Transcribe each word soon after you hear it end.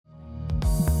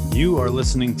You are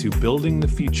listening to Building the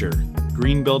Future,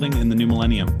 Green Building in the New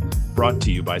Millennium, brought to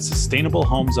you by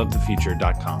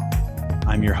SustainableHomesOfTheFuture.com.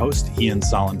 I'm your host, Ian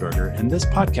Sollenberger, and this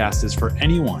podcast is for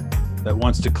anyone that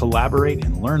wants to collaborate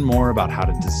and learn more about how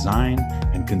to design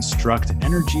and construct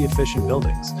energy-efficient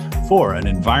buildings for an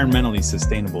environmentally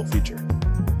sustainable future.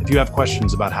 If you have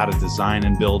questions about how to design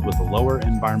and build with a lower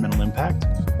environmental impact,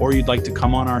 or you'd like to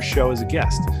come on our show as a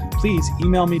guest, please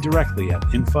email me directly at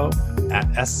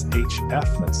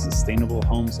info@SHF, that's Sustainable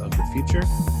Homes of the Future,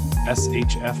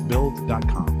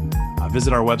 shfbuild.com.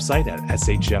 Visit our website at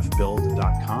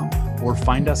shfbuild.com or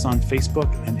find us on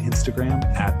Facebook and Instagram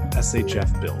at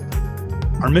shfbuild.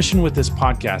 Our mission with this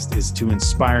podcast is to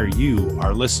inspire you,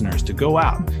 our listeners, to go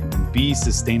out and be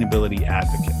sustainability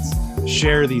advocates.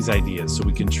 Share these ideas so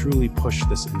we can truly push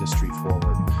this industry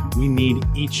forward. We need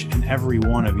each and every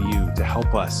one of you to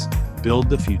help us build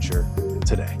the future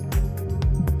today.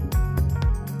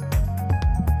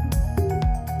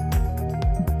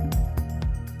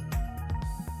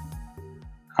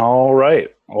 All right.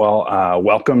 Well,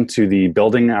 welcome to the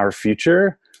Building Our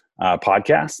Future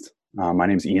podcast. My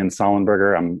name is Ian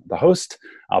Sollenberger. I'm the host.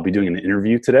 I'll be doing an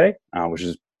interview today, which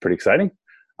is pretty exciting.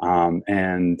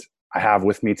 And I have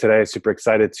with me today, super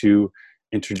excited to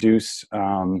introduce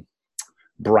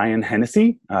Brian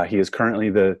Hennessy. He is currently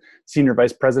the Senior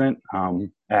Vice President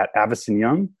at Avison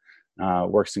Young,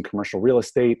 works in commercial real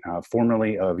estate,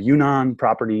 formerly of Yunnan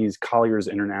Properties, Colliers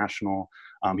International.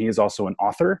 He is also an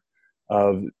author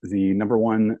of the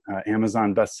 #1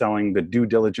 Amazon bestselling The Due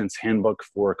Diligence Handbook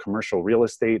for Commercial Real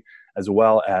Estate, as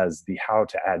well as the How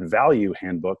to Add Value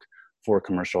Handbook for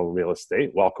Commercial Real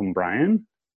Estate. Welcome, Brian.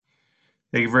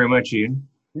 Thank you very much, Ian.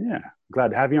 Yeah,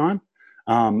 glad to have you on.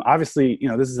 Obviously,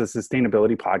 this is a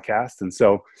sustainability podcast, and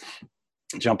so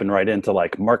jumping right into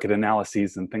like market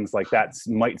analyses and things like that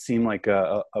might seem like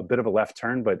a bit of a left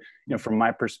turn, but from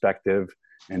my perspective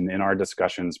and in our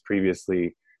discussions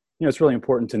previously, it's really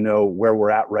important to know where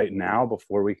we're at right now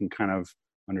before we can kind of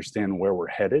understand where we're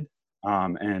headed.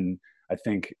 And I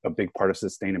think a big part of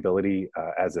sustainability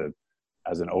as an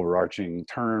overarching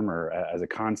term or as a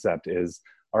concept is,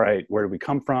 all right, where do we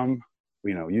come from?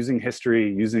 Using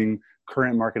history, using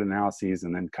current market analyses,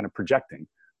 and then kind of projecting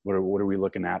what are we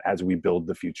looking at as we build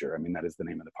the future. I mean, that is the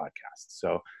name of the podcast.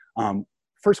 So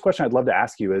first question I'd love to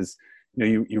ask you is,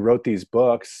 you wrote these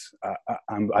books.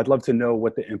 I'd love to know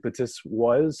what the impetus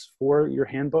was for your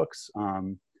handbooks.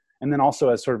 And then also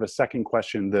as sort of a second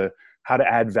question, the how to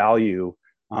add value.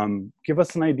 Give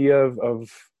us an idea of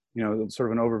sort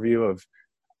of an overview of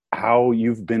how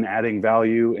you've been adding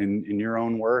value in your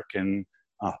own work and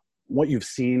what you've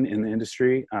seen in the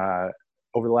industry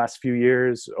over the last few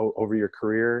years, over your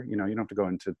career. You don't have to go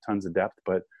into tons of depth,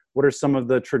 but what are some of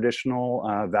the traditional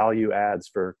value adds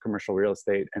for commercial real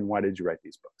estate, and why did you write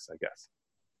these books, I guess?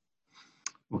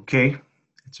 Okay,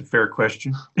 it's a fair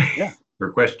question. Yeah.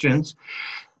 Fair questions.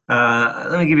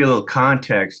 Let me give you a little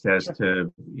context as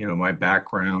to my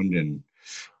background and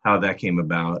how that came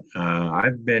about.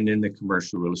 I've been in the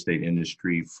commercial real estate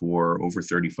industry for over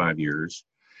 35 years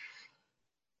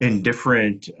in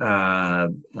different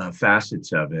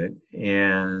facets of it.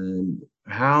 And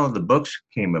how the books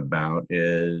came about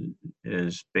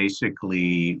is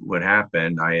basically what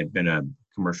happened. I had been a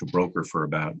commercial broker for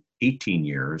about 18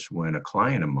 years when a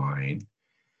client of mine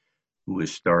who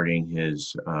was starting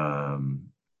his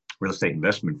real estate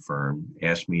investment firm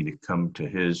asked me to come to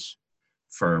his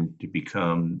firm to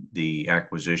become the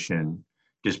acquisition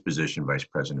disposition vice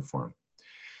president for him.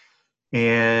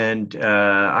 And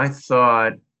I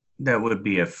thought that would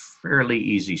be a fairly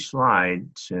easy slide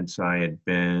since I had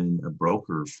been a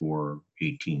broker for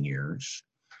 18 years.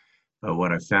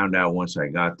 What I found out once I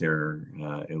got there,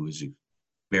 it was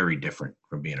very different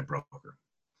from being a broker.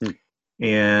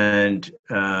 And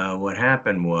what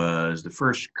happened was the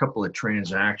first couple of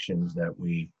transactions that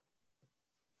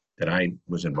I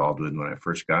was involved with when I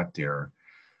first got there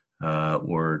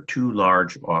were two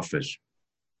large office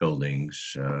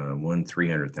buildings, one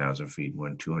 300,000 feet,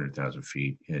 one 200,000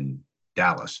 feet in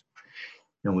Dallas.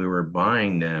 And we were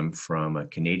buying them from a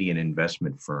Canadian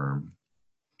investment firm.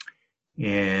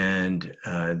 And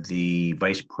the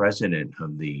vice president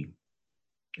of the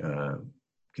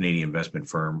Canadian investment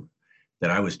firm that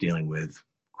I was dealing with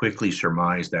quickly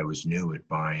surmised I was new at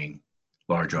buying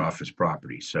large office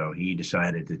properties. So he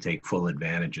decided to take full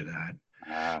advantage of that.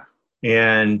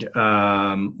 And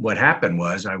what happened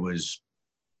was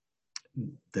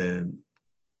the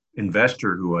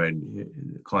investor a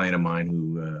client of mine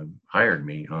who hired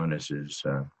me, Honest, is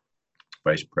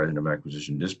vice president of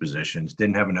acquisition dispositions,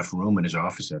 didn't have enough room in his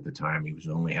office at the time. He was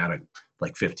only had a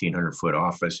like 1,500-foot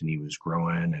office, and he was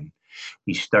growing. And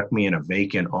he stuck me in a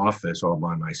vacant office all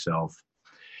by myself.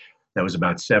 That was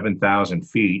about 7,000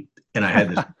 feet. And I had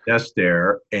this desk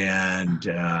there. And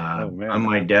on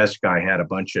my desk, I had a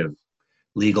bunch of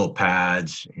legal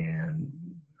pads, and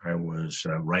I was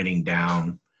writing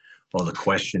down all the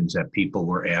questions that people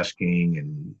were asking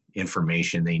and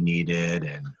information they needed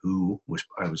and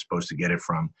I was supposed to get it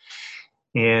from.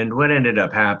 And what ended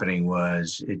up happening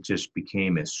was it just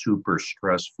became a super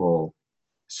stressful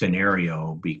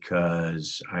scenario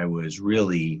because I was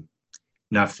really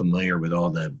not familiar with all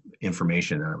the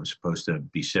information that I was supposed to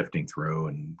be sifting through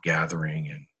and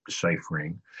gathering and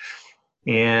deciphering.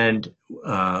 And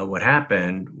what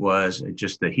happened was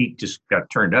the heat just got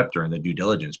turned up during the due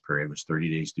diligence period. It was 30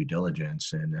 days due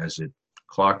diligence. And as the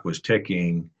clock was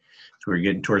ticking, so we were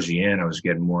getting towards the end, I was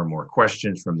getting more and more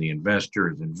questions from the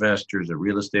investors, the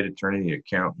real estate attorney, the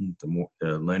accountant,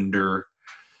 the lender.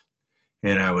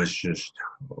 And I was just,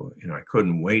 I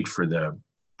couldn't wait for the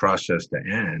process to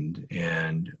end.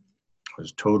 And I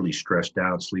was totally stressed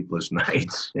out, sleepless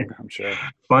nights. I'm sure.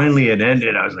 Finally, it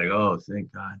ended. I was like, oh,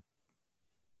 thank God.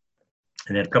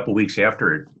 And then a couple of weeks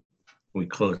after we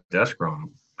closed escrow,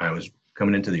 I was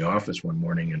coming into the office one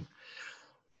morning, and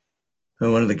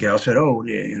one of the gals said, "Oh,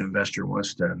 yeah, an investor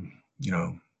wants to,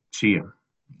 see you."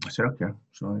 I said, "Okay."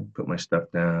 So I put my stuff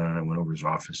down. I went over to his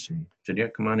office. He said, "Yeah,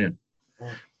 come on in.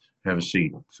 Have a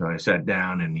seat." So I sat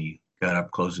down, and he got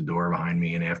up, closed the door behind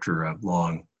me, and after a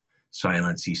long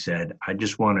silence, he said, "I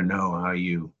just want to know how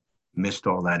you missed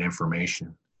all that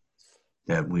information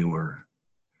that we were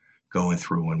going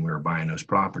through when we were buying those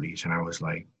properties." And I was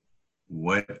like,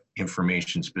 "What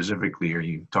information specifically are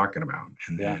you talking about?"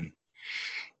 And then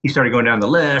he started going down the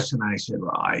list, and I said,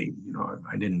 "Well, I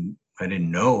didn't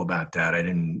know about that. I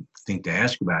didn't think to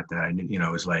ask about that. I didn't,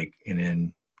 it was like," and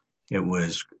then it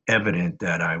was evident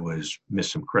that I was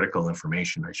missed some critical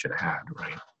information I should have had,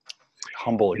 right?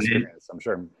 Humble experience, I'm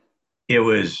sure. It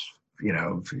was,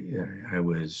 I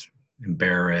was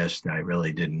embarrassed. I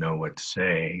really didn't know what to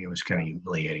say. It was kind of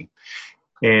humiliating.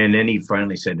 And then he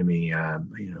finally said to me, I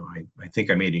think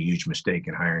I made a huge mistake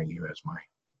in hiring you as my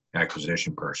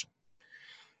acquisition person.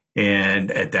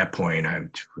 And at that point, I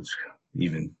was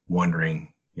even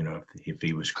wondering, if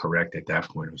he was correct at that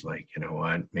point. I was like, you know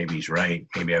what, maybe he's right.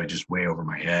 Maybe I was just way over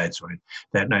my head. So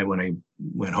that night when I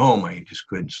went home, I just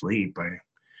couldn't sleep.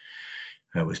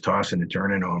 I was tossing and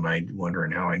turning all night,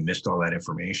 wondering how I missed all that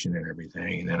information and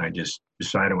everything. And then I just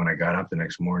decided when I got up the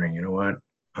next morning, you know what,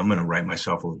 I'm going to write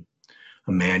myself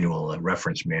a manual, a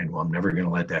reference manual. I'm never going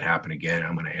to let that happen again.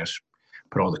 I'm going to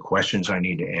put all the questions I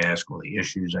need to ask, all the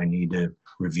issues I need to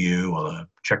review, all the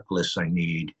checklists I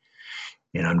need.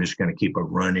 And I'm just going to keep a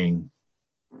running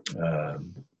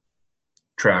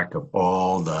track of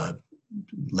all the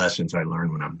lessons I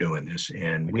learned when I'm doing this.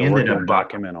 And like we ended up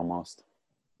document almost.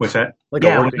 What's that? Like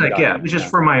it was just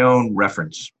for my own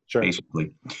reference, sure.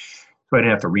 Basically. So I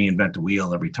didn't have to reinvent the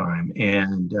wheel every time.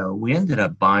 And we ended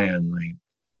up buying like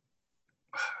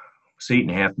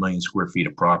 8.5 million square feet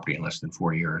of property in less than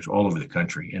 4 years, all over the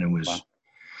country. And it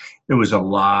was a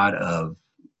lot of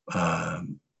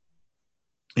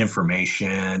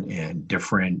information and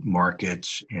different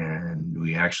markets. And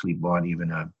we actually bought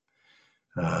even a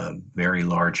very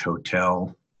large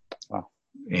hotel. Wow.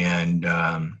 And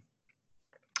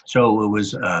so it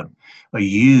was a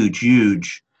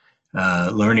huge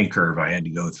learning curve I had to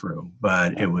go through,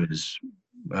 but I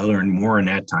learned more in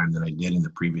that time than I did in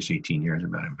the previous 18 years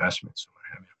about investments.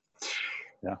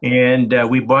 Yeah. And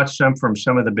we bought some from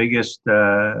some of the biggest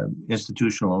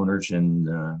institutional owners in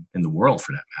the world,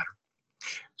 for that matter.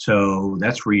 So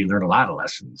that's where you learn a lot of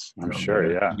lessons. I'm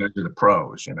sure, yeah. You guys are the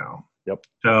pros, Yep.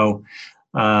 So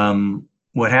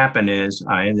what happened is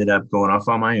I ended up going off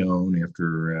on my own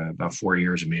after about 4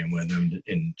 years of being with them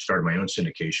and started my own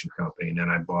syndication company. And then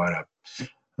I bought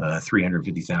a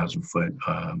 350,000 foot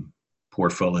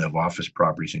portfolio of office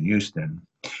properties in Houston.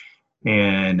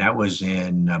 And that was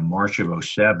in March of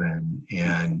 2007.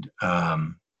 And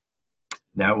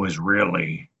that was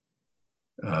really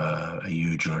a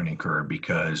huge learning curve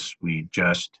because we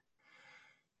just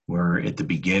were at the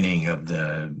beginning of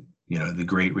the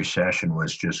Great Recession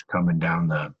was just coming down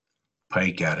the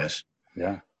pike at us.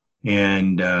 Yeah.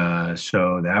 And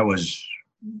so that was,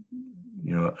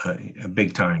 a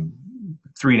big time.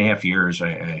 3.5 years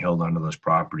I held onto those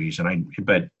properties.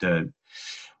 But the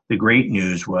great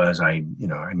news was I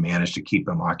managed to keep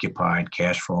them occupied,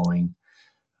 cash flowing,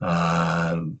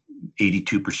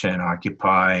 82%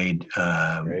 occupied.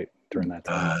 Great. During that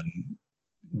time.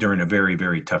 During a very,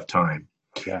 very tough time.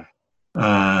 Yeah.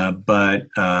 But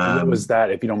What was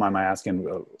that, if you don't mind my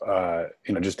asking,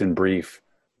 just in brief,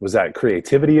 was that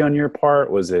creativity on your part?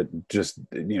 Was it just,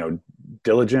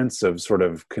 diligence of sort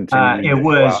of continuing it to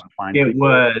go out was and find it people?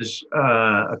 was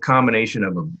a combination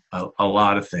of a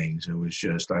lot of things. I was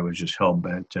just hell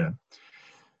bent to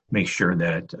make sure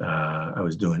that I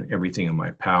was doing everything in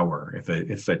my power.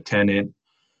 If a tenant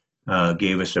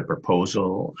gave us a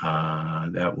proposal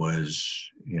that was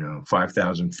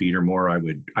 5,000 feet or more,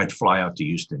 I'd fly out to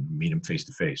Houston, meet them face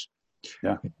to face,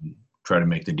 Yeah. try to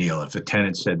make the deal. If a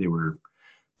tenant said they were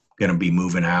going to be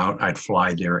moving out, I'd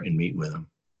fly there and meet with them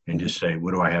and Mhm. just say,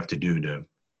 what do I have to do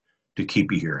to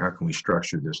keep you here? How can we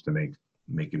structure this to make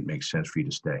it make sense for you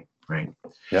to stay, right?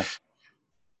 Yeah.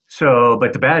 So,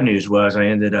 but the bad news was I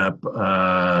ended up,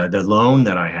 the loan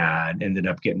that I had ended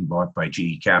up getting bought by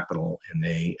GE Capital, and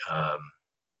they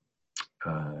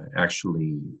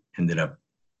actually ended up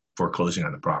foreclosing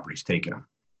on the properties, taking them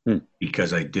Hmm.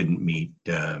 because I didn't meet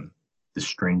the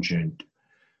stringent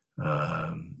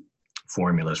um,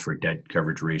 formulas for debt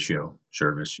coverage ratio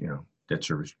service, debt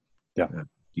service, Yeah.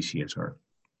 DCSR.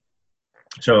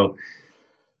 So,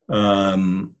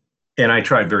 and I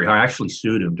tried very hard. I actually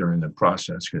sued him during the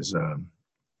process because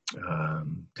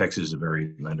Texas is a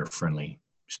very lender-friendly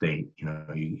state.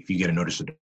 If you get a notice of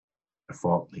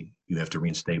default, you have to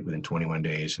reinstate within 21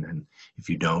 days, and then if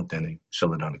you don't, then they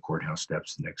sell it on the courthouse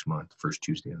steps the next month, first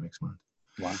Tuesday of the next month.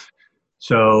 Wow.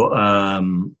 So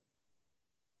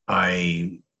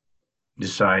I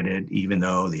decided, even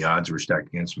though the odds were stacked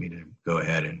against me, to go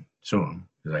ahead and sue him,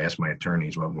 because I asked my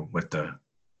attorneys what the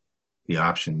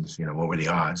options, what were the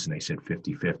odds, and they said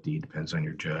 50-50, depends on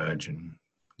your judge and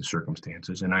the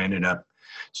circumstances. And I ended up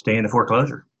staying the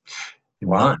foreclosure. It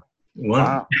Wow. won.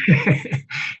 Wow.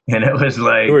 And it was You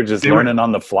like were just learning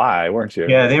on the fly, weren't you?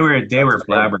 yeah, they That's were incredible.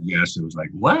 flabbergasted. It was like,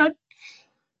 what?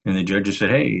 And the judge just said,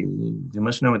 hey, they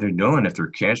must know what they're doing. If they're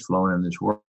cash flowing in this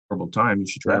horrible time, you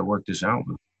should try Yeah. to work this out.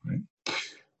 Right?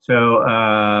 So,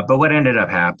 but what ended up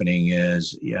happening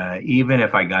is, even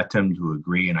if I got them to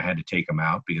agree, and I had to take them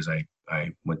out because I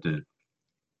went to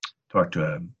talk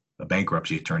to a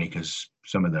bankruptcy attorney, because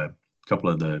couple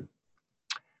of the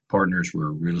partners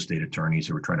were real estate attorneys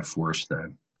who were trying to force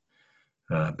the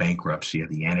bankruptcy of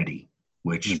the entity,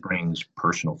 which Mm. brings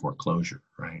personal foreclosure,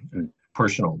 right? Mm.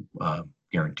 Personal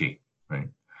guarantee, right?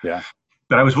 Yeah.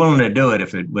 But I was willing to do it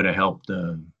if it would have helped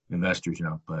investors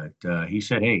out. But he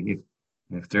said, hey,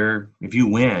 if you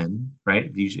win, right?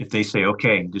 If they say,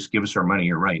 okay, just give us our money,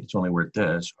 you're right, it's only worth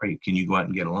this, right? Can you go out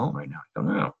and get a loan right now? I don't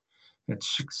know.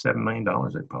 It's $6-7 million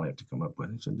I'd probably have to come up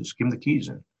with. So just give them the keys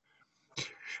in.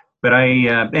 But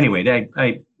anyway,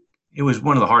 it was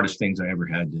one of the hardest things I ever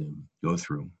had to go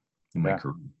through in my Yeah.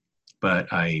 career.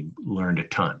 But I learned a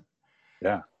ton.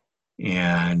 Yeah.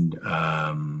 And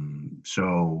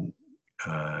so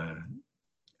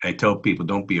I tell people,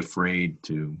 don't be afraid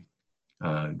to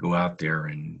go out there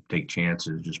and take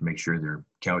chances. Just make sure they're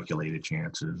calculated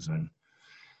chances.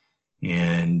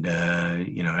 And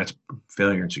that's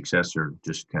failure and success are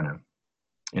just kind of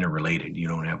interrelated. You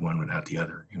don't have one without the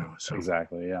other, so.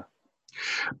 Exactly. Yeah.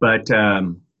 But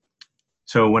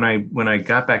so when I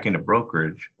got back into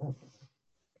brokerage,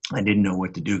 I didn't know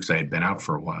what to do because I had been out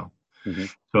for a while. Mm-hmm.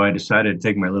 So I decided to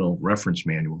take my little reference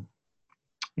manual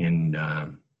and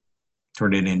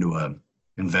turn it into a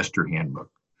investor handbook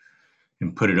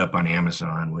and put it up on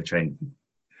Amazon, which I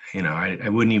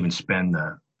wouldn't even spend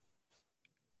the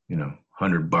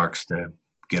 $100 to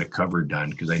get a cover done,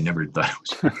 because I never thought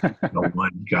it was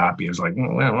one copy. I was like,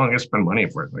 well, I'm gonna spend money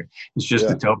for it. Like, it's just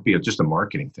Yeah. to tell people, it's just a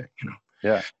marketing thing,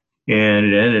 Yeah. And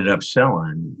it ended up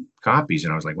selling copies,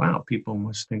 and I was like, wow, people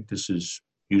must think this is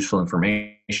useful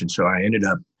information. So I ended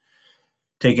up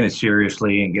taking it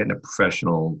seriously and getting a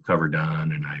professional cover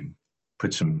done, and I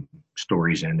put some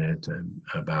stories in it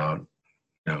about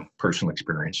personal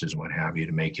experiences and what have you,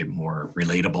 to make it more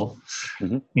relatable.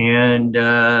 Mm-hmm. And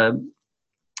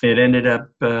it ended up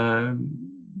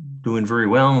doing very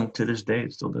well. To this day,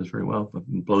 it still does very well.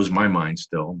 It blows my mind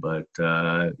still, but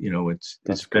it's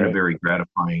been a very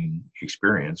gratifying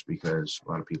experience because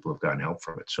a lot of people have gotten help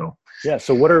from it. So yeah.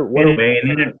 So what are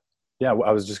anyway, yeah,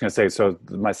 I was just going to say, so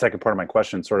my second part of my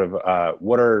question, sort of,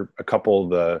 what are a couple of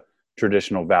the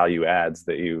traditional value adds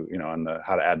that and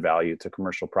how to add value to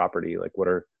commercial property? Like what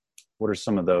are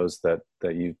some of those that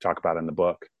you talk about in the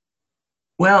book?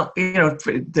 Well,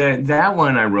 that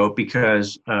one I wrote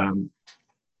because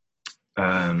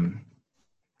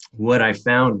what I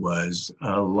found was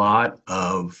a lot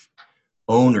of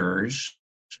owners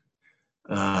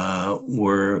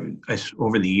were,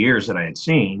 over the years that I had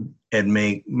seen, and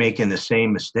making the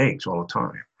same mistakes all the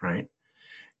time, right?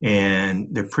 And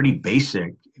they're pretty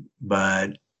basic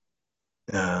but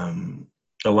a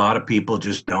lot of people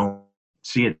just don't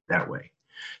see it that way.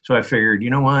 So I figured, you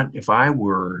know what, if I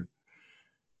were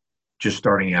just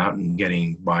starting out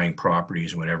and buying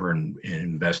properties, whatever, and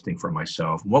investing for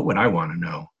myself, what would I want to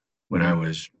know when I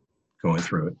was going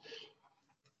through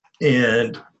it?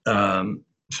 And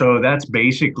so that's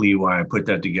basically why I put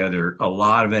that together. A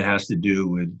lot of it has to do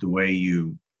with the way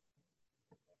you,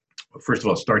 first of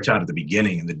all, it starts out at the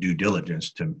beginning in the due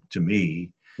diligence. To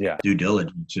me, Yeah. Due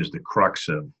diligence is the crux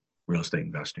of real estate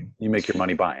investing. You make your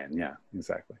money buying. Yeah,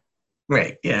 exactly.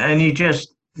 Right. Yeah. And you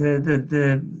just,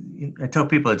 I tell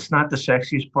people it's not the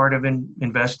sexiest part of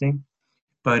investing,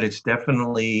 but it's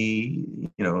definitely,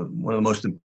 one of the most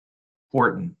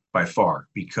important by far,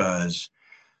 because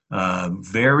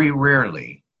very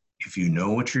rarely, if you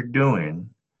know what you're doing,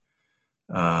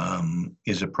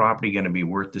 is a property going to be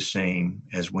worth the same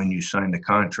as when you sign the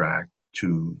contract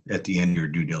at the end of your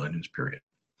due diligence period.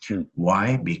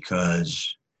 Why?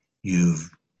 Because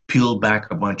you've peeled back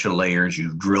a bunch of layers,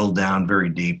 you've drilled down very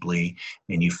deeply,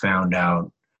 and you found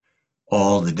out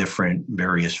all the different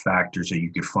various factors that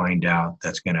you could find out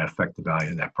that's going to affect the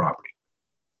value of that property.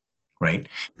 Right?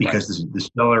 Because the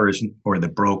seller or the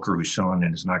broker who's selling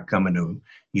it is not coming to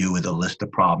you with a list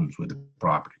of problems with the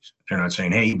properties. They're not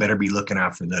saying, hey, you better be looking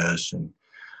out for this, and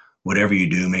whatever you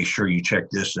do, make sure you check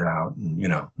this out. And,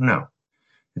 no.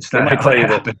 It's not how it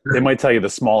happens. They might tell you the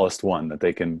smallest one that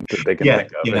they can think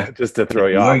of, just to throw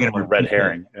you off. Red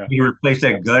herring. Yeah. You replace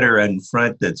that gutter in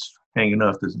front that's hanging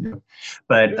off this,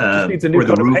 but it just needs a new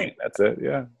coat of paint. That's it.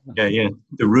 Yeah. Yeah.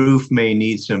 The roof may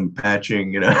need some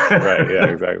patching. Right. Yeah.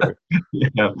 Exactly.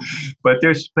 But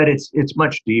it's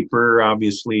much deeper,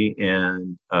 obviously,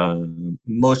 and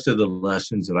most of the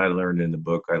lessons that I learned in the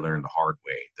book, I learned the hard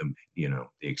way, the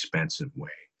expensive way.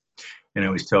 And I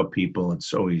always tell people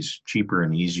it's always cheaper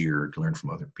and easier to learn from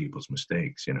other people's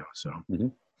mistakes, so.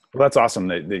 Well, that's awesome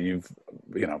that you've,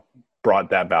 brought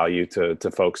that value to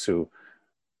folks who,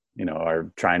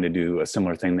 are trying to do a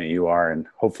similar thing that you are, and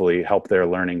hopefully help their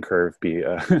learning curve be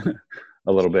a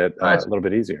little bit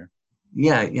easier.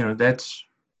 Yeah. That's,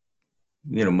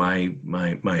 my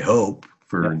hope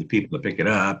for the people to pick it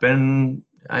up. And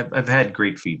I've had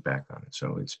great feedback on it.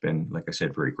 So it's been, like I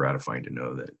said, very gratifying to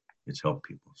know that it's helped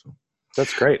people. So.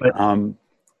 That's great. So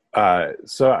I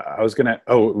was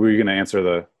were you gonna answer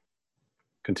the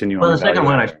continue? Well, the second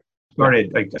one I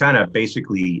kind of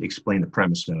basically explained the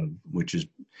premise of, which is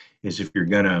if you're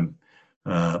gonna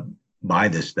buy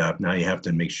this stuff, now you have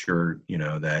to make sure,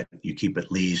 that you keep it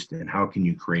leased, and how can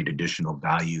you create additional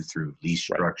value through lease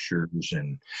structures.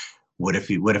 And what if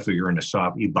you're in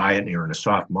you buy it and you're in a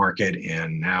soft market,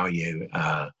 and now you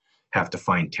have to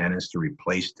find tenants to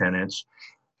replace tenants.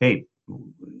 Hey,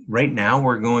 right now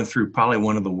we're going through probably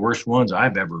one of the worst ones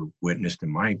I've ever witnessed in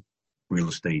my real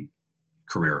estate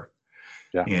career.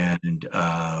 Yeah. And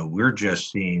we're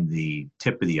just seeing the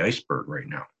tip of the iceberg right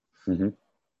now.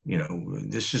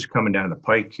 This is coming down the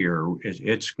pike here.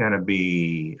 It's going to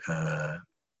be a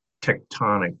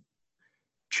tectonic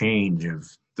change of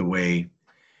the way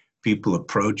people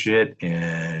approach it.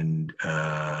 And,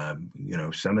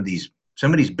 some of these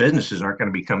businesses aren't going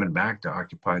to be coming back to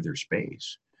occupy their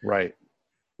space. Right.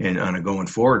 And on a going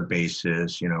forward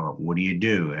basis, what do you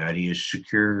do? How do you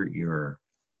secure your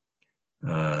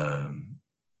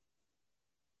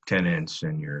tenants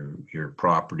and your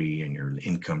property and your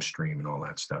income stream and all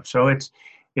that stuff? So it's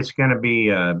going to be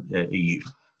and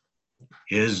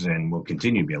will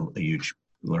continue to be a huge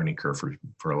learning curve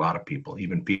for a lot of people,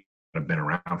 even people that have been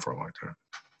around for a long time.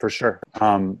 For sure.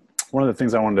 One of the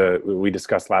things we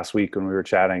discussed last week when we were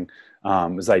chatting,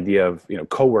 this idea of,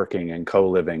 co-working and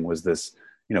co-living was this,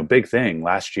 big thing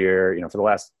last year, for the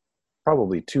last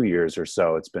probably 2 years or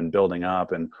so. It's been building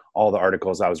up, and all the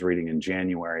articles I was reading in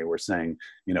January were saying,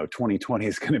 2020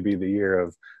 is going to be the year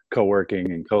of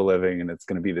co-working and co-living, and it's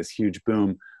going to be this huge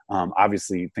boom.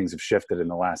 Obviously things have shifted in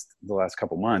the last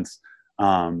couple months.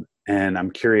 And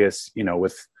I'm curious,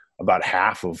 with about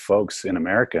half of folks in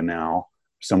America now,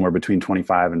 somewhere between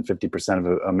 25 and 50% of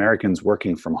Americans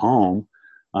working from home,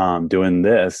 doing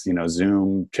this,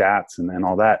 Zoom chats and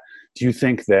all that. Do you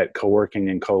think that co-working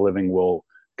and co-living will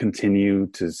continue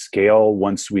to scale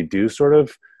once we do sort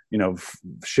of,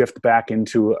 shift back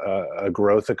into a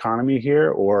growth economy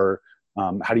here? Or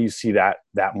how do you see that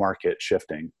market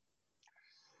shifting?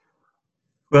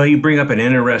 Well, you bring up an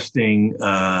interesting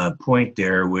point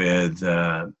there with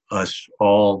us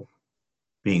all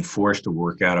being forced to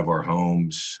work out of our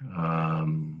homes.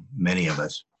 Many of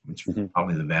us, which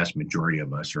probably the vast majority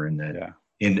of us, are in that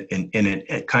in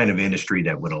a kind of industry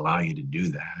that would allow you to do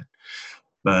that.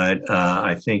 But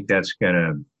I think that's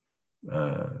going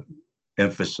to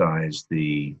emphasize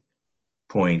the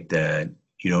point that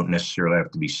you don't necessarily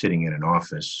have to be sitting in an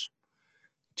office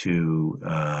to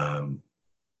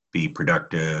be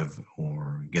productive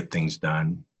or get things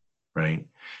done, right?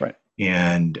 Right.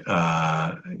 And,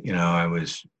 I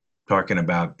was talking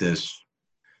about this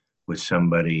with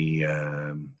somebody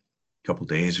a couple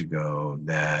days ago,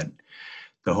 that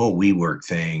the whole WeWork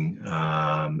thing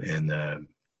and the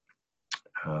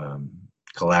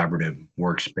collaborative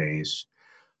workspace,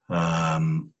 I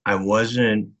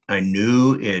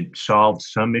knew it solved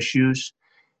some issues.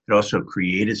 It also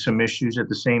created some issues at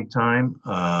the same time.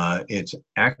 It's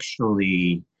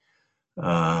actually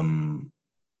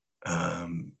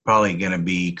probably going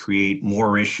to create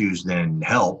more issues than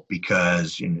help,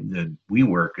 because the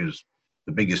WeWork is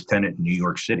the biggest tenant in New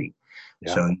York City.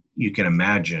 Yeah. So you can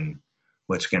imagine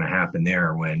what's going to happen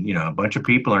there when, a bunch of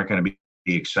people aren't going to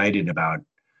be excited about,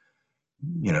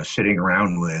 sitting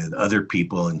around with other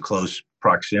people in close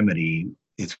proximity.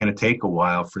 It's going to take a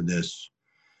while for this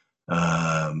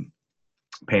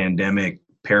pandemic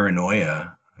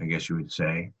paranoia, I guess you would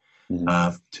say,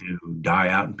 to die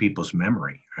out in people's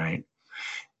memory, right?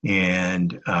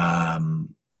 And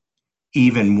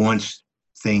even once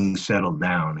things settle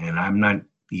down, and I'm not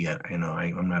yet,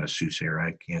 I'm not a soothsayer.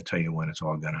 I can't tell you when it's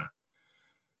all gonna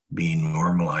be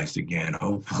normalized again.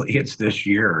 Hopefully it's this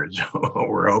year is what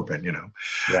we're hoping,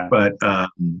 Yeah. But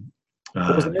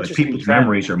But people's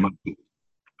memories are much.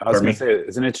 I was going to say,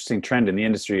 it's an interesting trend in the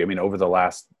industry. I mean, over the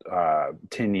last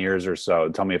 10 years or so,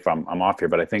 tell me if I'm off here,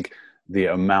 but I think the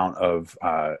amount of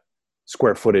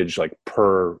square footage, like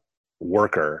per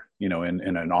worker, in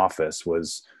an office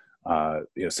was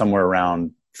somewhere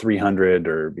around 300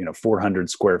 or 400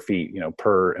 square feet,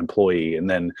 per employee. And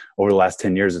then over the last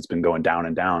 10 years, it's been going down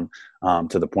and down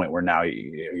to the point where now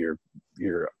you're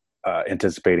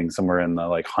anticipating somewhere in the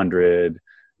like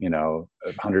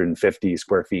 150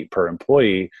 square feet per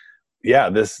employee. Yeah,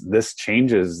 this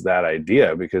changes that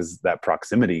idea, because that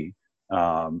proximity,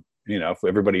 if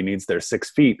everybody needs their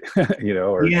 6 feet,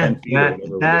 or 10 feet, or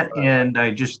whatever. And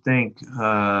I just think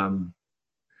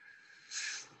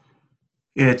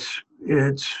it's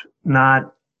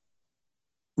not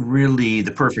really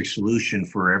the perfect solution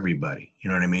for everybody. You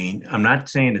know what I mean? I'm not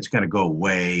saying it's going to go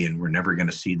away and we're never going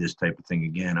to see this type of thing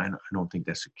again. I don't think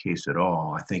that's the case at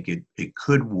all. I think it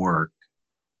could work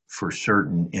for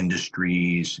certain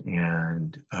industries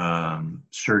and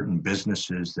certain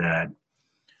businesses that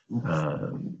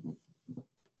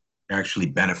actually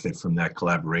benefit from that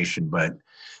collaboration. But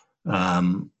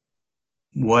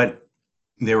what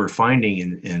they were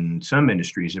finding in some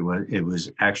industries, it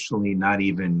was actually not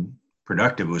even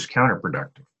productive. It was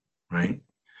counterproductive, right?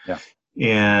 Yeah.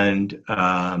 And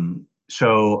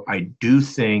so I do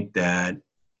think that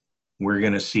we're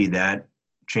going to see that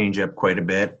change up quite a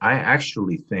bit. I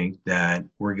actually think that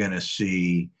we're going to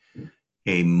see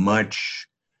a much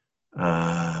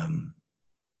what's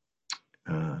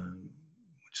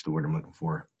the word I'm looking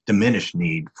for? Diminished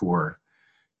need for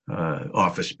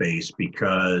office space,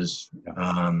 because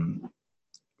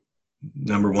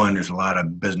number one, there's a lot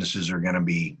of businesses are going to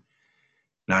be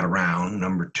not around.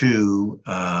 Number two,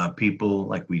 people,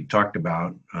 like we talked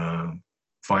about,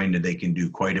 find that they can do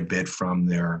quite a bit from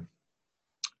their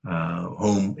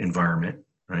home environment,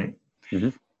 right?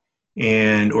 Mm-hmm.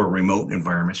 And or remote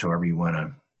environments, however you want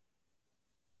to,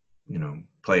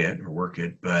 play it or work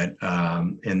it. But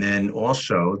and then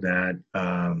also that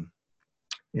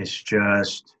it's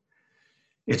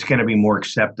going to be more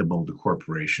acceptable to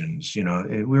corporations. We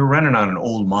were running on an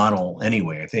old model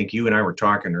anyway. I think you and I were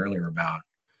talking earlier about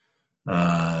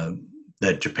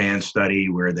that Japan study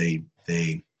where they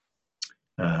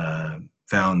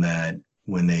found that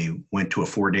when they went to a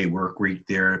 4-day work week,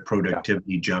 their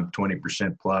productivity jumped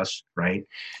 20% plus, right?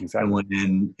 Exactly.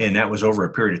 And that was over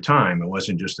a period of time. It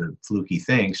wasn't just a fluky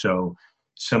thing. So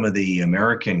some of the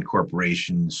American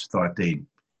corporations thought they'd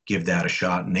give that a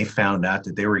shot, and they found out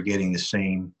that they were getting the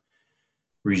same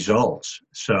results.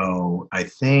 So I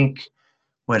think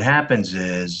what happens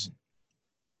is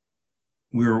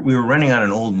we were running on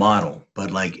an old model,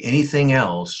 but like anything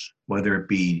else, whether it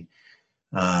be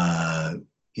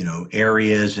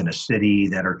areas in a city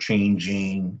that are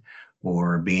changing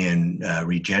or being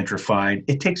regentrified,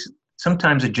 it takes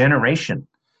sometimes a generation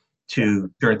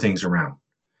to turn things around.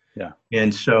 Yeah.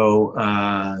 And so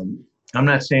I'm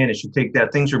not saying it should take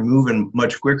that. Things are moving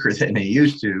much quicker than they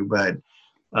used to, but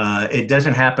it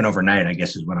doesn't happen overnight, I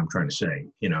guess is what I'm trying to say.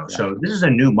 So this is a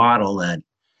newer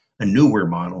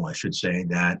model, I should say,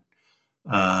 that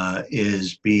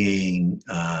is being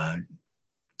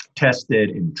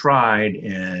tested and tried,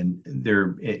 and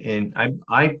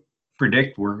I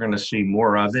predict we're going to see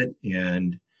more of it.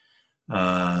 And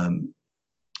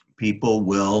people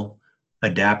will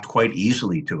adapt quite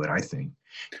easily to it, I think.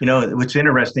 You know, what's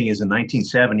interesting is in the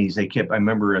 1970s, I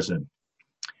remember as a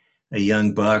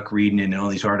young buck reading in all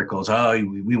these articles, oh,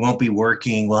 we won't be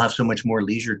working. We'll have so much more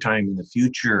leisure time in the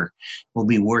future. We'll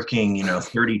be working,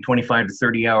 25 to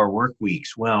 30 hour work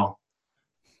weeks. Well,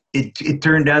 it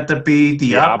turned out to be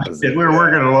the opposite. We're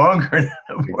working longer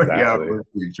than 40 hour work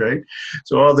weeks, right?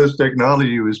 So all this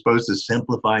technology was supposed to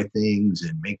simplify things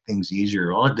and make things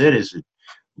easier. All it did is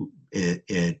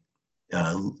it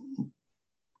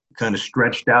kind of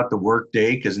stretched out the work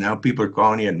day, because now people are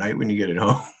calling you at night when you get it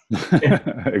home.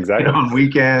 Exactly. On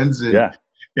weekends. And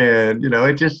I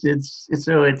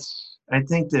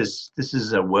think this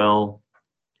is a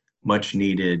much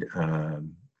needed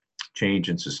change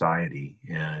in society,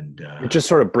 and it just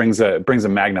sort of brings a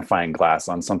magnifying glass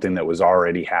on something that was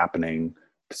already happening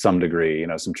to some degree.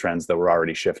 Some trends that were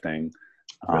already shifting,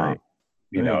 right.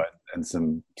 And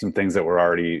some things that were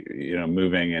already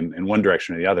moving in one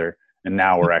direction or the other. And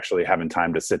now we're actually having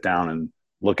time to sit down and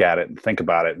look at it and think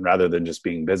about it, rather than just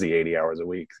being busy 80 hours a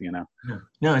week. No,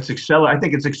 I think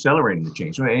it's accelerating the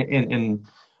change, and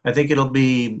I think it'll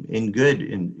be good,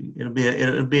 and it'll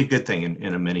be a good thing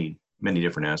in many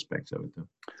different aspects of it, though.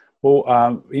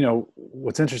 Well,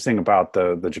 what's interesting about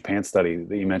the Japan study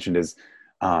that you mentioned is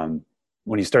when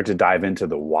you start to dive into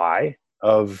the why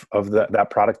of that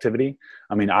productivity.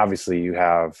 I mean, obviously you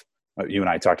and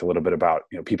I talked a little bit about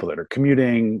people that are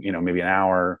commuting, maybe an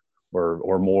hour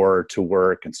or more to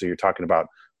work, and so you're talking about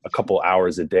a couple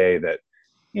hours a day that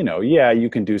you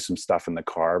can do some stuff in the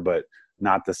car, but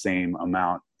not the same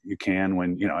amount you can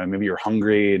when maybe you're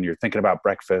hungry and you're thinking about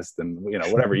breakfast and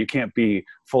whatever. You can't be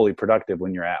fully productive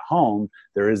when you're at home.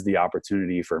 There is the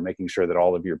opportunity for making sure that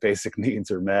all of your basic needs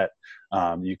are met.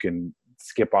 You can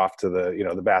skip off to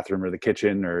the bathroom or the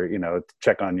kitchen, or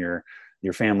check on your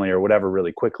family or whatever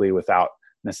really quickly without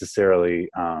necessarily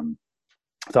upending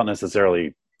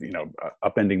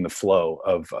the flow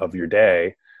of your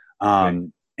day. Right.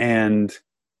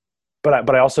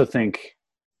 But I also think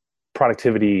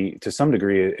productivity to some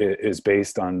degree is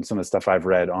based on some of the stuff I've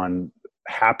read on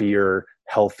happier,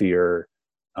 healthier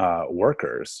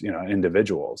workers,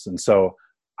 individuals. And so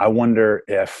I wonder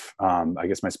if, I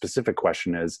guess my specific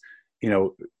question is,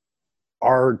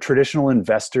 are traditional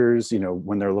investors,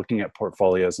 when they're looking at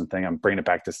portfolios and things, I'm bringing it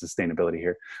back to sustainability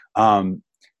here.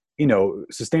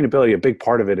 Sustainability, a big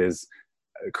part of it is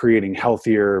creating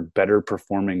healthier, better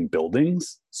performing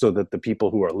buildings so that the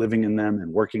people who are living in them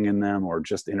and working in them or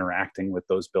just interacting with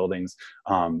those buildings,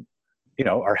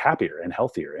 are happier and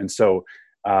healthier. And so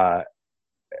I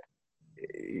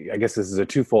guess this is a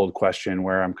twofold question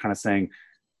where I'm kind of saying,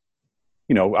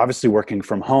 obviously working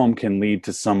from home can lead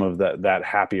to some of that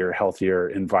happier, healthier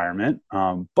environment.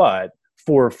 But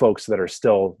for folks that are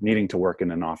still needing to work in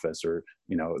an office, or,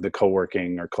 the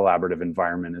co-working or collaborative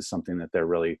environment is something that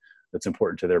that's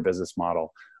important to their business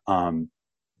model.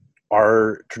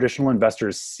 Are traditional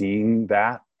investors seeing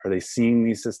that? Are they seeing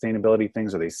these sustainability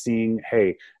things? Are they seeing,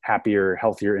 hey, happier,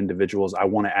 healthier individuals, I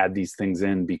want to add these things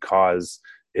in because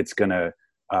it's going to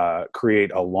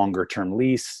create a longer term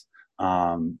lease.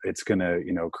 It's going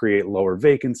to, create lower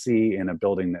vacancy in a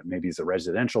building that maybe is a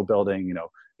residential building.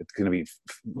 It's going to be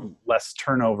less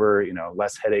turnover,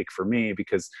 less headache for me,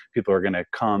 because people are going to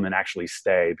come and actually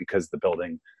stay because the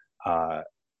building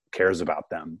cares about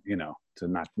them, to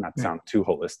not sound too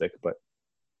holistic, but.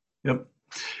 Yep.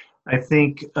 I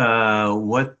think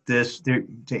to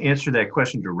answer that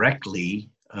question directly,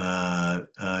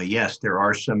 yes, there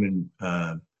are some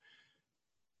investment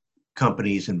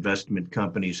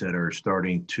companies that are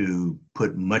starting to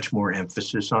put much more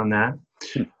emphasis on that.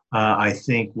 I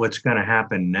think what's going to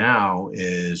happen now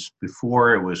is,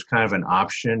 before it was kind of an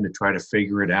option to try to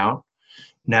figure it out.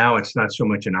 Now it's not so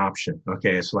much an option.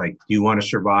 Okay, it's like, do you want to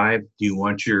survive? Do you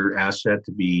want your asset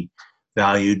to be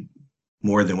valued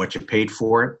more than what you paid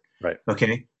for it? Right.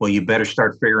 Okay, well, you better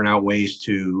start figuring out ways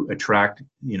to attract,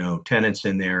 tenants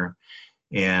in there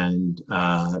and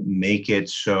make it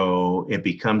so it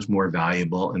becomes more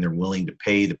valuable and they're willing to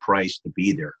pay the price to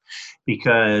be there.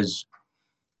 Because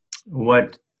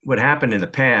what happened in the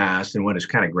past, and what has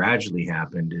kind of gradually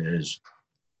happened, is,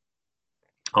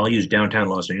 I'll use downtown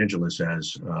Los Angeles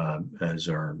as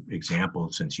our example,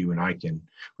 since you and I can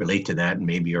relate to that, and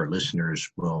maybe our listeners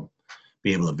will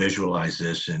be able to visualize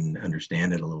this and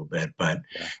understand it a little bit. But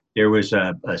there was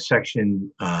a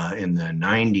section in the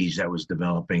 90s that was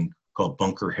developing called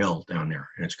Bunker Hill down there,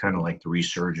 and it's kind of like the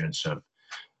resurgence of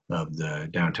the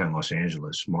downtown Los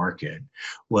Angeles market.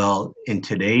 Well, in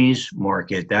today's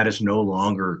market, that is no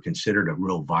longer considered a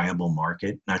real viable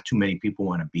market. Not too many people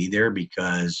want to be there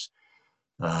because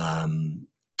Um,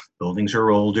 Buildings are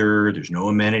older. There's no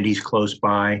amenities close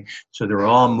by. So they're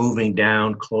all moving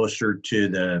down closer to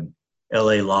the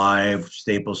LA Live,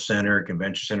 Staples Center,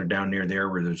 Convention Center down near there,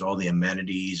 where there's all the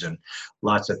amenities and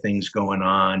lots of things going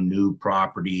on, new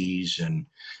properties, and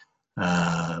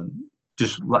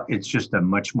it's just a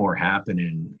much more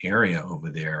happening area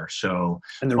over there. So,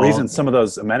 And the reason some of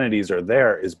those amenities are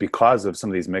there is because of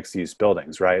some of these mixed use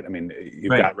buildings, right? I mean,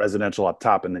 you've got residential up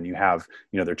top, and then you have,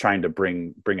 they're trying to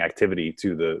bring activity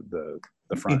to the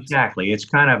front. Exactly. It's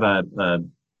kind of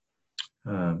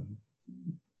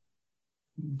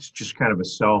it's just kind of a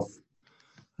self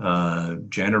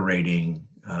generating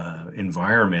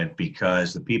environment,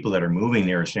 because the people that are moving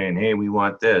there are saying, hey, we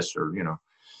want this, or,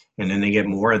 and then they get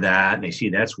more of that and they see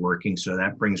that's working. So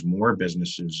that brings more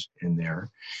businesses in there.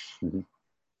 Mm-hmm.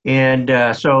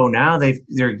 And so now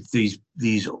these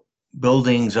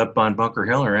buildings up on Bunker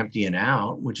Hill are emptying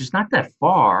out, which is not that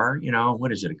far,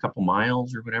 what is it, a couple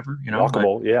miles or whatever,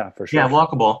 walkable. Yeah, for sure. Yeah,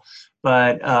 walkable.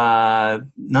 But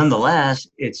nonetheless,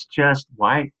 it's just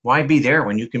why be there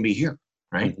when you can be here,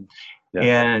 right? Mm-hmm. Yeah.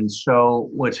 And so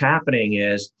what's happening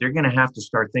is they're going to have to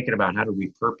start thinking about how to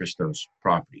repurpose those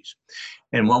properties.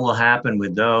 And what will happen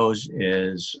with those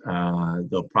is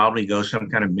they'll probably go some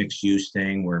kind of mixed use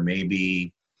thing where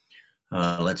maybe,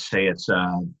 let's say it's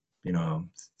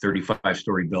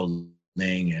 35-story building,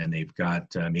 and they've got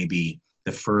maybe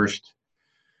the first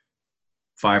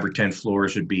 5 or 10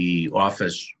 floors would be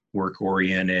office work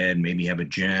oriented, maybe have a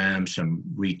gym, some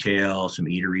retail, some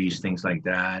eateries, things like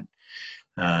that,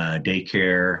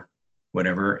 daycare,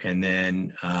 whatever. And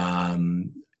then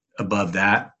above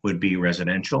that would be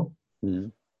residential, mm-hmm.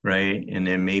 right? And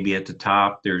then maybe at the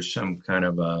top, there's some kind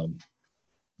of a,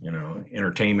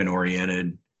 entertainment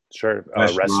oriented, sure,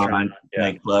 restaurant,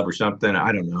 nightclub or something.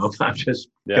 I don't know. I'm just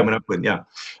coming up with,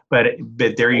 but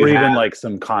there you or have. Even like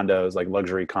some condos, like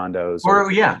luxury condos.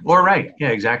 Or right. Yeah,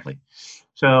 exactly.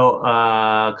 So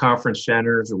conference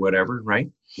centers or whatever, right?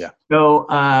 Yeah. So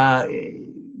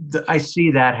I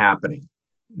see that happening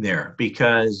there,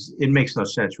 because it makes no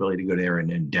sense really to go there and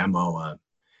then demo a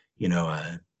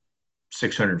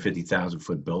 650,000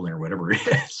 foot building or whatever it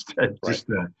is.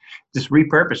 Just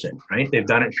repurpose it, right? They've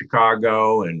done it in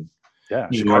Chicago and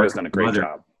Chicago's done a great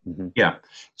job. Mm-hmm. Yeah.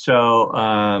 So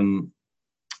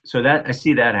so that I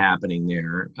see that happening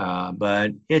there,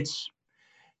 but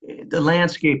the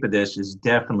landscape of this is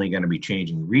definitely going to be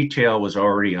changing. Retail was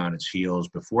already on its heels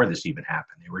before this even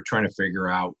happened. They were trying to figure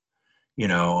out,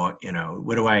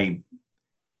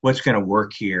 what's going to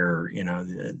work here.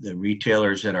 The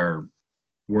retailers that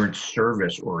weren't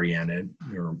service oriented,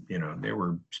 or they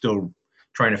were still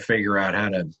trying to figure out how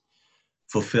to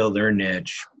fulfill their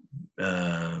niche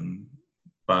by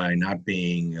not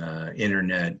being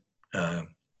internet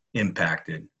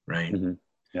impacted, right? Mm-hmm.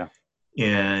 Yeah.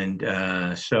 And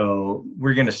so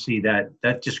we're going to see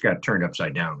that just got turned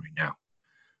upside down right now.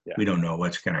 Yeah. We don't know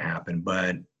what's going to happen.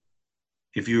 But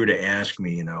if you were to ask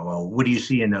me, well, what do you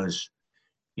see in those,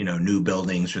 new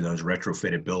buildings or those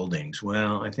retrofitted buildings?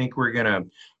 Well, I think we're going to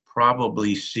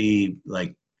probably see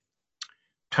like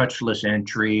touchless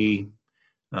entry.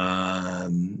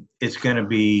 It's going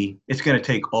to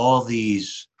take all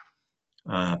these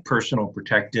personal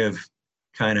protective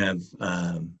kind of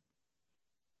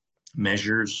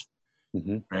measures,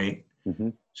 mm-hmm. right? Mm-hmm.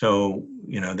 So,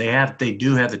 they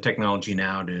do have the technology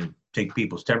now to take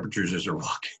people's temperatures as they're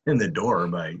walking in the door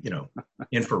by,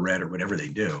 infrared or whatever they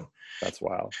do. That's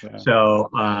wild. Yeah. So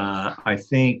I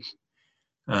think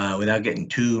without getting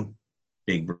too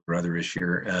big brotherish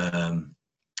here,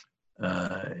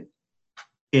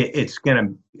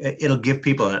 it'll give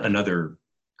people another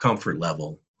comfort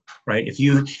level, right?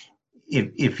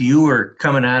 If you were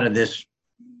coming out of this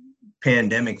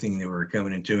pandemic thing that we're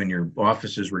coming into and your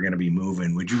offices were going to be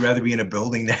moving, would you rather be in a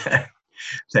building that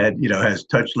has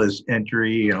touchless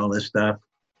entry and all this stuff?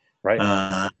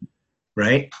 Right.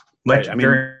 Right. Much. I mean,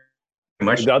 very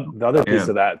much. The other piece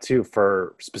of that too,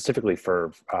 specifically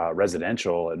for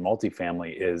residential and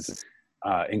multifamily, is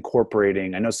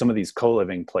incorporating. I know some of these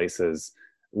co-living places,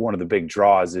 one of the big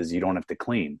draws is you don't have to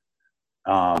clean,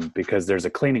 because there's a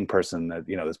cleaning person that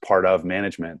is part of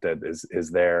management that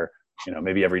is there,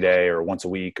 maybe every day or once a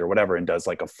week or whatever, and does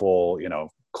like a full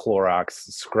Clorox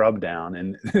scrub down,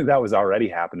 and that was already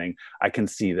happening. I can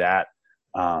see that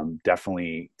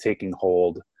definitely taking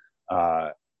hold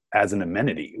as an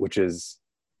amenity, which is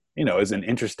is an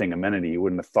interesting amenity. You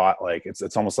wouldn't have thought, like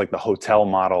it's almost like the hotel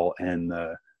model and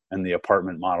the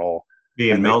apartment model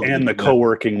and the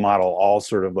co-working model all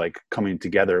sort of like coming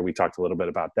together. We talked a little bit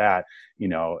about that,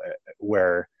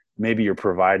 where maybe you're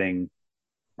providing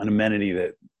an amenity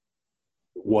that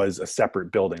was a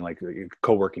separate building, like a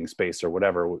co-working space or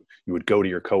whatever. You would go to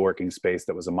your co-working space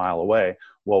that was a mile away.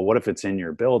 Well, what if it's in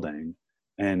your building?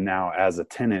 And now as a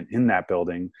tenant in that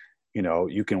building,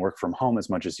 you can work from home as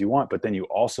much as you want, but then you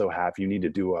also you need to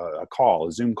do a call,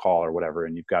 a Zoom call or whatever,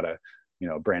 and you've got a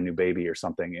brand new baby or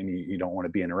something, and you don't want to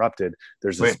be interrupted.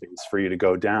 There's a space for you to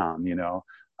go down.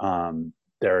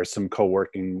 There are some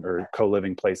co-working or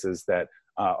co-living places that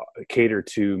cater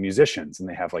to musicians, and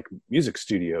they have like music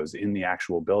studios in the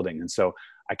actual building. And so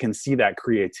I can see that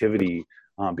creativity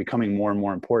becoming more and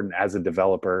more important as a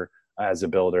developer, as a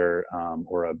builder,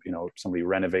 or somebody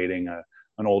renovating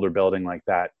an older building like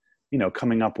that,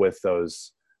 coming up with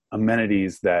those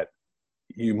amenities that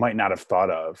you might not have thought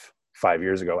of 5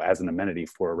 years ago as an amenity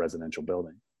for a residential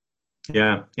building.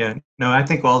 Yeah. No, I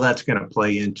think all that's going to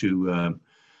play into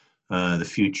the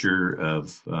future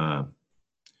of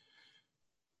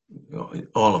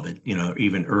all of it,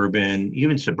 even urban,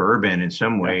 even suburban in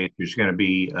some way. There's going to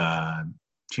be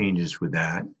changes with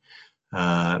that.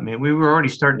 We were already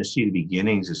starting to see the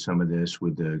beginnings of some of this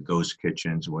with the ghost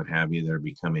kitchens and what have you that are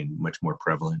becoming much more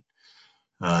prevalent.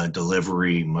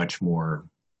 Delivery much more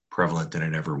prevalent than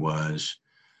it ever was.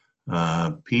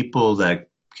 People that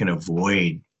can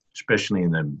avoid, especially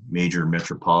in the major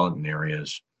metropolitan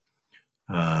areas,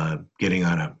 getting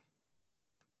on a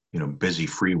busy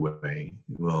freeway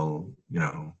will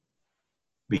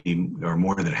are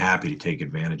more than happy to take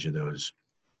advantage of those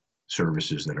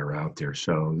services that are out there.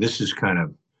 So this is kind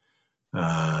of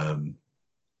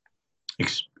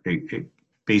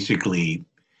basically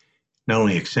not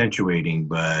only accentuating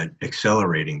but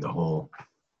accelerating the whole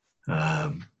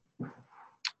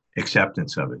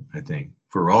acceptance of it, I think,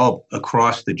 for all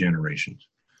across the generations.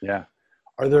 Yeah.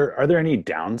 Are there any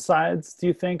downsides, do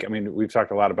you think? I mean, we've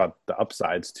talked a lot about the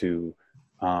upsides to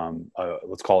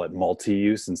let's call it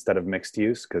multi-use instead of mixed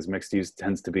use, because mixed use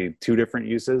tends to be two different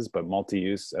uses, but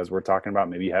multi-use, as we're talking about,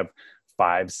 maybe you have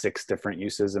 5-6 different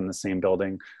uses in the same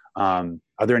building. Are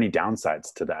there any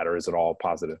downsides to that, or is it all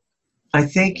positive? I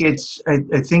think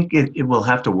it will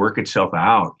have to work itself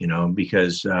out,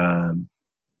 because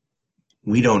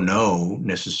we don't know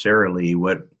necessarily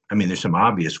there's some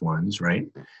obvious ones, right?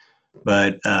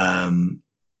 But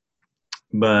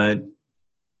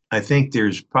I think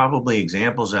there's probably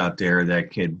examples out there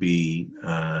that could be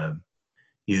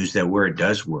used where it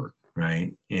does work,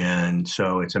 right? And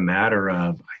so it's a matter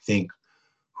of, I think,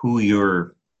 who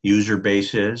your user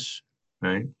base is,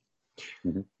 right?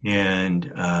 Mm-hmm.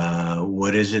 And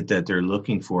what is it that they're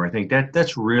looking for? I think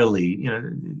that's really,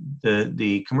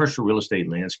 the commercial real estate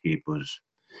landscape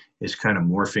is kind of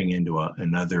morphing into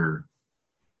another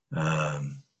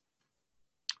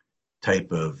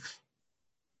type of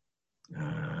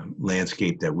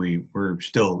landscape that we're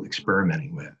still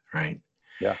experimenting with, right?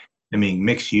 Yeah.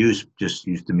 Mixed use just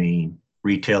used to mean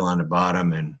retail on the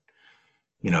bottom and,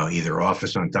 either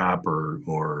office on top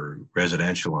or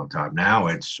residential on top. Now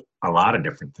it's a lot of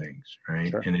different things, right?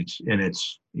 Sure. And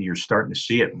it's you're starting to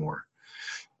see it more.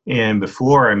 And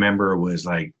before, I remember it was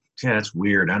like, yeah, that's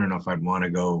weird. I don't know if I'd want to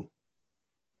go,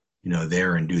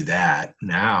 there and do that.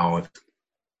 Now, if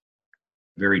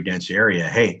very dense area,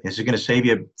 hey, is it going to save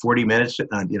you 40 minutes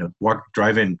on,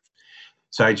 driving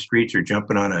side streets or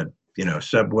jumping on a,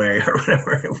 subway or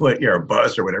whatever, a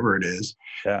bus or whatever it is?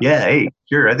 Yeah, hey,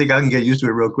 sure. I think I can get used to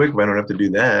it real quick if I don't have to do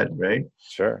that, right?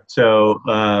 Sure. So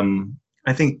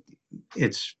I think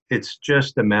it's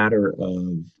just a matter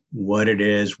of what it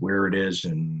is, where it is,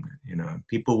 and,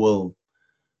 people will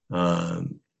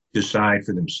decide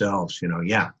for themselves,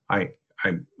 yeah, I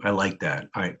like that.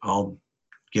 I'll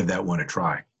give that one a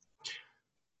try.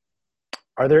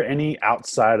 Are there any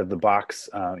outside of the box,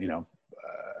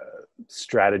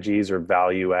 strategies or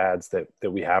value adds that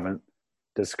we haven't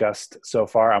discussed so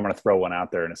far? I'm going to throw one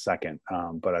out there in a second,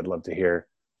 but I'd love to hear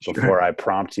before I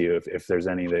prompt you if there's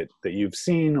any that you've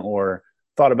seen or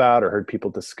thought about or heard people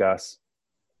discuss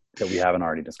that we haven't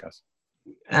already discussed.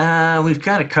 We've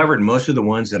kind of covered most of the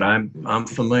ones that I'm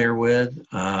familiar with.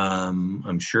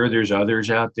 I'm sure there's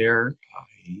others out there.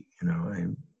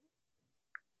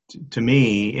 To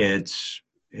me, it's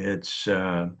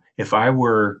if I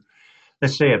were,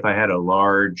 let's say, if I had a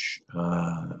large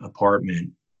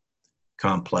apartment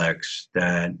complex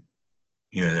that,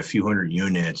 a few hundred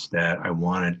units that I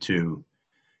wanted to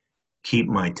keep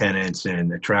my tenants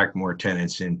and attract more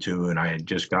tenants into, and I had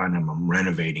just gotten them, I'm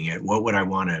renovating it. What would I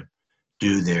want to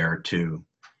do there to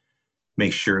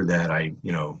make sure that I,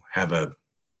 have a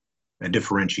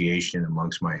differentiation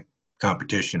amongst my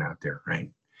competition out there, right?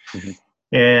 Mm-hmm.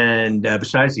 And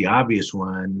besides the obvious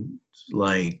one,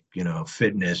 like,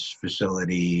 fitness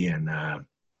facility and,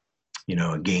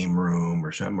 a game room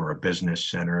or something, or a business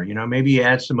center. Maybe you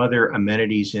add some other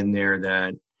amenities in there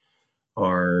that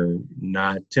are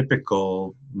not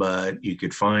typical, but you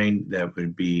could find that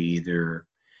would be either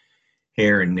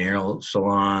hair and nail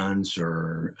salons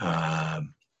or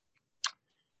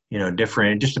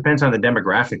different. It just depends on the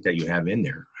demographic that you have in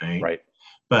there, right? Right.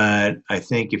 But I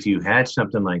think if you had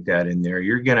something like that in there,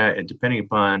 you're gonna, depending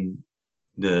upon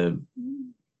the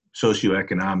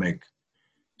socioeconomic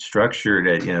structure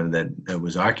that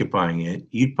was occupying it,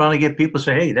 you'd probably get people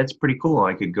say, "Hey, that's pretty cool.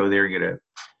 I could go there and get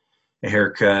a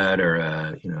haircut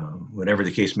or whatever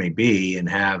the case may be, and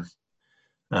have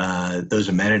those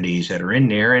amenities that are in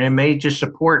there, and it may just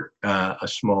support a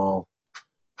small."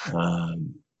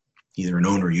 Either an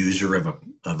owner user of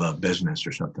a business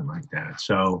or something like that.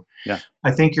 So Yeah.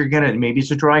 I think maybe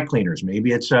it's a dry cleaners,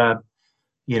 maybe it's a,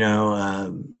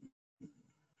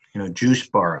 juice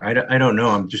bar. I don't know.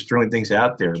 I'm just throwing things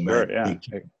out there, Sure, but yeah.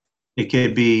 it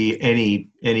could be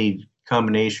any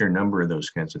combination or number of those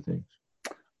kinds of things.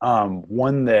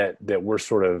 One that we're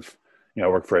sort of, I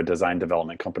work for a design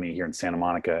development company here in Santa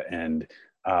Monica, and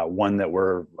one that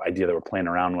we're playing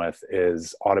around with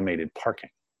is automated parking.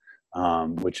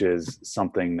 Which is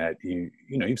something that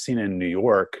you've seen in New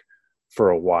York for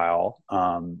a while,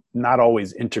 not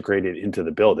always integrated into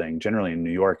the building. Generally in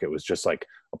New York, it was just like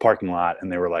a parking lot,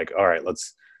 and they were like, all right,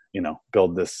 let's,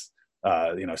 build this,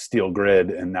 steel grid,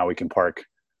 and now we can park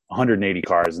 180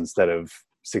 cars instead of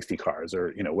 60 cars,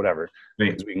 or, whatever,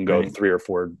 because we can go 3 or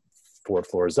 4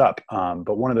 floors up.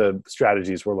 But one of the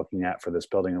strategies we're looking at for this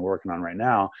building and we're working on right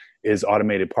now is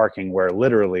automated parking, where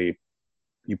literally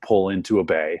you pull into a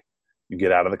bay, you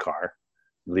get out of the car,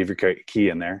 you leave your key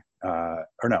in there.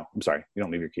 Or no, I'm sorry, you don't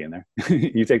leave your key in there.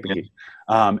 You take the key.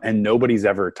 And nobody's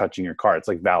ever touching your car. It's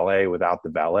like valet without the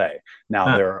valet.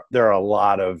 Now, there are a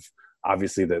lot of,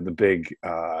 obviously, the big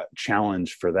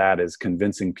challenge for that is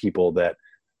convincing people that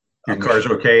your car's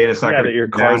okay, and it's not that your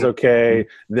car's okay,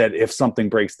 that if something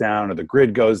breaks down or the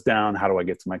grid goes down, how do I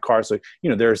get to my car? So,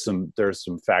 there's some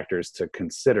factors to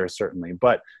consider, certainly,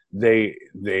 but they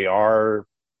are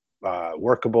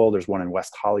workable. There's one in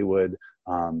West Hollywood.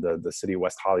 The city of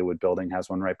West Hollywood building has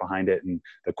one right behind it. And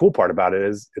the cool part about it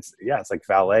is it's like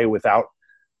valet without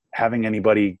having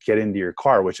anybody get into your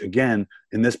car, which again,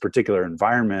 in this particular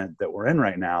environment that we're in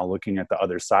right now, looking at the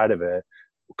other side of it,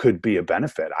 could be a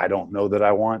benefit. I don't know that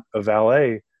I want a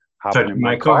valet hopping in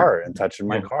my car and touching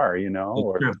my car,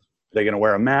 or they're going to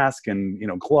wear a mask and,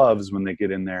 gloves when they get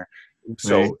in there.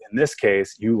 So in this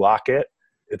case, you lock it,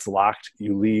 it's locked,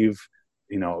 you leave,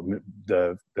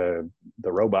 the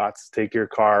robots take your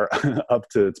car up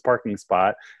to its parking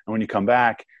spot. And when you come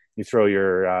back, you throw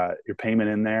your payment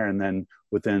in there. And then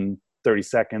within 30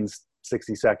 seconds,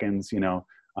 60 seconds,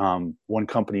 one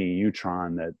company,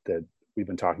 Utron, that we've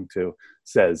been talking to,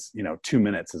 says, 2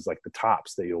 minutes is like the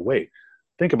tops that you'll wait.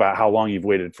 Think about how long you've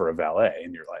waited for a valet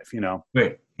in your life,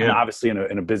 Right. Yeah. And obviously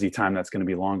in a busy time, that's going to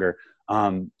be longer.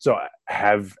 So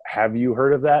have you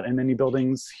heard of that in any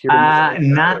buildings here?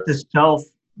 Not the self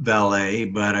valet,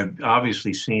 but I've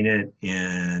obviously seen it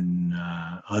in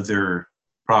other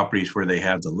properties where they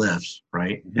have the lifts,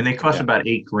 right? And they cost about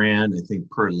 $8,000, I think,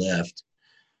 per lift,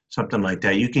 something like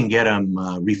that. You can get them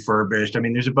refurbished. I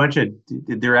mean, there's a bunch of,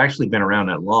 they're actually been around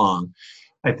that long.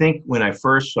 I think when I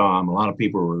first saw them, a lot of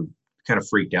people were kind of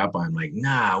freaked out by them, like,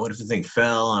 nah, what if the thing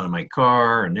fell on my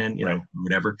car and then,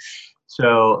 whatever.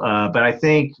 So, but I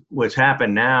think what's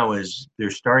happened now is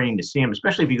they're starting to see them,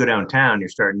 especially if you go downtown, you're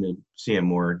starting to see them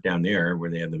more down there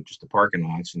where they have just the parking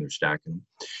lots and they're stacking them.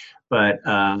 But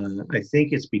I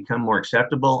think it's become more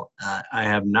acceptable. I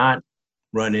have not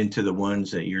run into the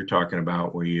ones that you're talking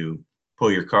about where you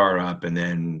pull your car up and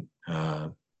then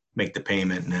make the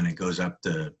payment and then it goes up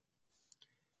to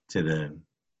the,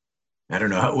 I don't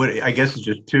know, I guess it's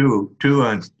just two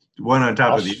on one on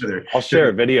top of the other. I'll share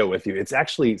a video with you. It's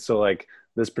actually, so like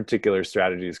this particular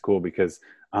strategy is cool because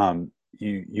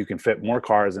you can fit more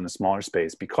cars in a smaller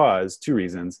space because 2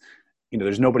 reasons.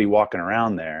 There's nobody walking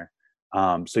around there.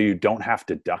 So you don't have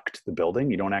to duct the building.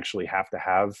 You don't actually have to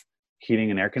have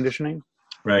heating and air conditioning.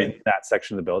 Right. In that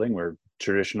section of the building where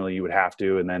traditionally you would have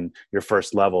to, and then your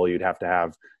first level, you'd have to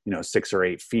have, 6 or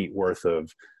 8 feet worth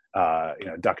of,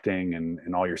 ducting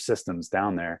and all your systems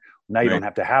down there. Now you don't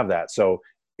have to have that. So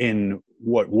in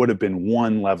what would have been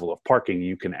 1 level of parking,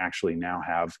 you can actually now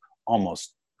have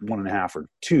almost 1.5 or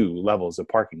 2 levels of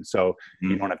parking. So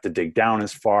you don't have to dig down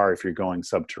as far if you're going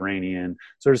subterranean.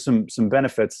 So there's some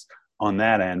benefits on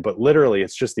that end, but literally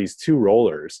it's just these 2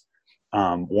 rollers,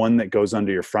 one that goes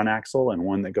under your front axle and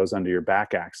one that goes under your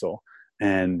back axle.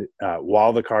 And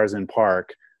while the car's in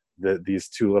park, these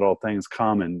 2 little things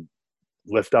come and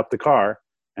lift up the car,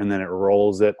 and then it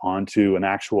rolls it onto an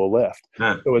actual lift.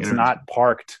 So it's not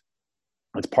parked.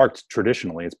 It's parked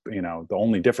traditionally. It's, you know, the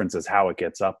only difference is how it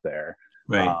gets up there.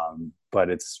 Right. But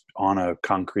it's on a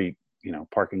concrete, you know,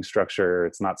 parking structure.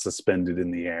 It's not suspended in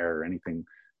the air or anything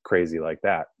crazy like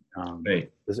that.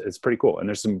 Right. It's pretty cool. And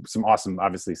there's some awesome,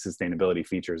 obviously, sustainability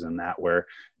features in that, where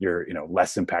you're, you know,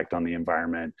 less impact on the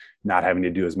environment, not having to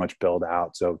do as much build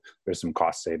out. So there's some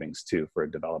cost savings too for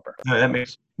a developer. No, that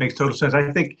makes total sense.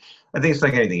 I think it's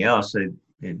like anything else.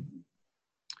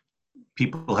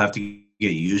 People have to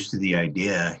get used to the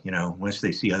idea, you know, once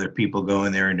they see other people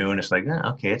going there and doing it, it's like, oh,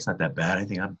 okay, it's not that bad. I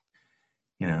think I'm,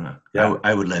 you know, yeah.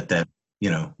 I would let that, you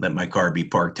know, let my car be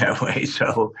parked that way.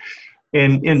 So,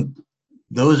 and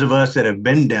those of us that have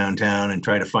been downtown and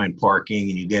try to find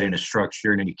parking, and you get in a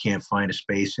structure and then you can't find a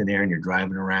space in there, and you're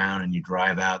driving around and you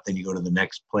drive out, then you go to the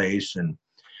next place, and,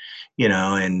 you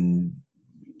know, and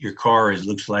your car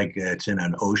looks like it's in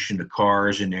an ocean of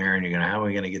cars in there, and you're going, how are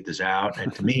we going to get this out?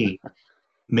 And to me,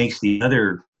 makes the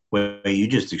other way you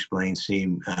just explained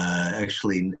seem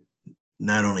actually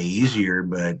not only easier,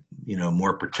 but, you know,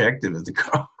 more protective of the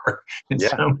car in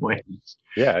some ways.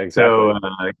 Yeah, exactly. So,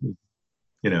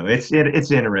 you know, it's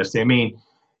interesting. I mean,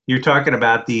 you're talking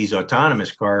about these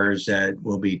autonomous cars that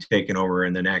will be taken over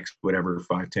in the next, whatever,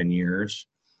 5-10 years.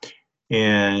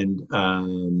 And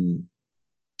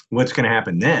what's going to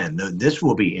happen then? This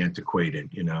will be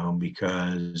antiquated, you know,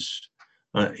 because,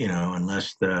 you know,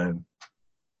 unless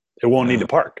it won't need to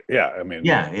park. Yeah. I mean,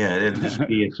 it'll just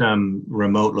be at some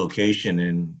remote location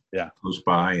and close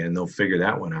by, and they'll figure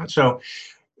that one out. So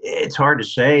it's hard to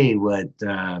say what,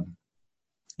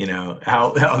 you know,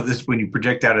 how this, when you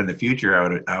project out in the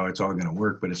future, how it's all going to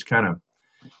work, but it's kind of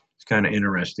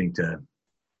interesting to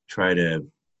try to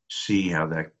see how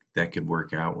that could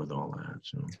work out with all that.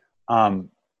 So, I'm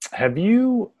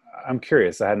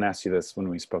curious, I hadn't asked you this when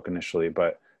we spoke initially,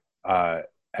 but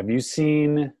have you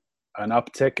seen an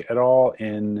uptick at all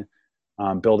in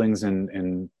buildings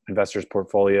and investors'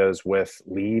 portfolios with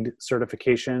LEED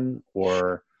certification,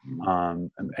 or any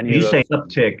of those? You say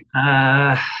uptick.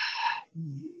 I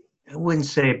wouldn't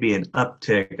say it'd be an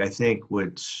uptick. I think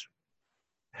what's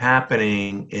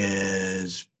happening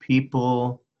is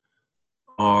people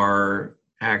are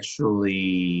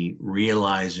actually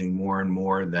realizing more and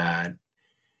more that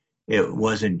it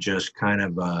wasn't just kind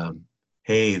of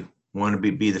hey, want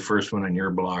to be the first one on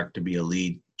your block to be a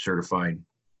LEED certified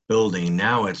building.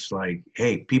 Now it's like,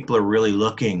 hey, people are really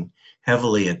looking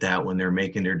heavily at that when they're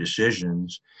making their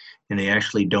decisions, and they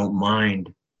actually don't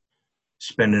mind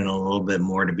spending a little bit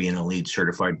more to be in a LEED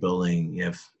certified building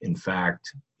if, in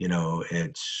fact, you know,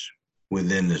 it's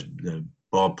within the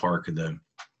ballpark of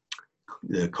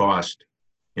the cost,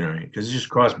 you know, because it's just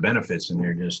cost benefits, and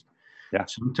they're just,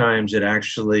 sometimes it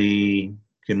actually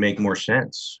can make more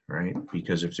sense, right?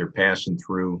 Because if they're passing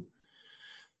through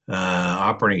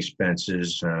operating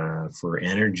expenses for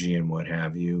energy and what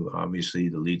have you, obviously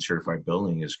the LEED certified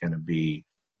building is going to be,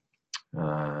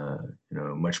 you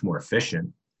know, much more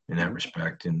efficient in that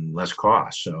respect and less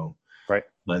cost. So,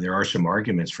 there are some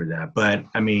arguments for that. But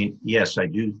I mean, yes, I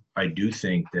do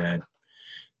think that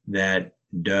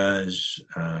does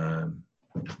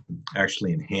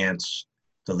actually enhance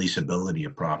the leasability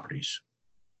of properties.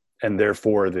 And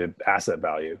therefore the asset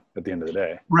value at the end of the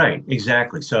day. Right,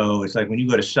 exactly. So it's like when you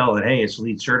go to sell it, hey, it's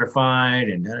LEED certified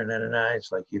and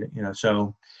it's like, you know,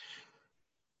 so,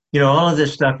 you know, all of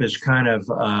this stuff is kind of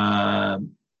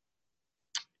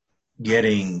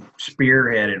getting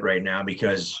spearheaded right now,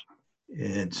 because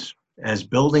it's, as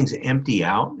buildings empty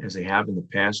out, as they have in the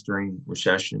past during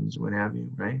recessions, what have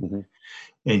you, right? Mm-hmm.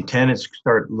 And tenants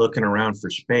start looking around for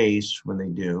space. When they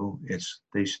do,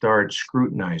 they start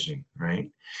scrutinizing, right?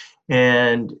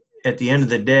 And at the end of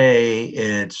the day,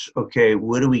 it's, okay,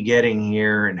 what are we getting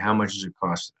here and how much does it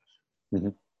cost us?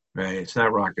 Mm-hmm. Right? It's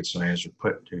not rocket science or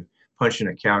punch in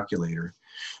a calculator.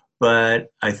 But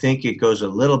I think it goes a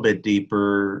little bit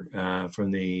deeper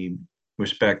from the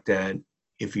respect that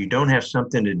if you don't have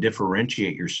something to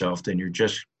differentiate yourself, then you're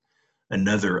just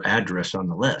another address on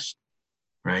the list,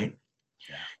 right?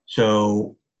 Yeah.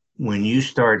 So when you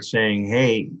start saying,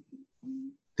 hey,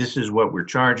 this is what we're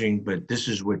charging, but this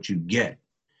is what you get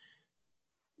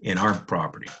in our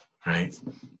property, right?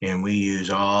 And we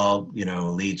use all, you know,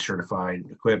 LEED certified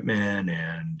equipment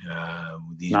and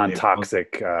these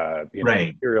non-toxic,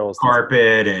 materials,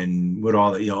 carpet and what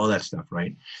all, you know, all that stuff,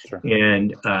 right? Sure.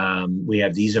 And we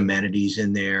have these amenities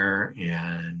in there,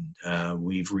 and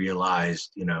we've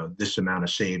realized, you know, this amount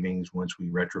of savings once we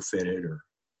retrofit it or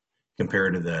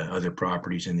compared to the other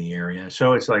properties in the area.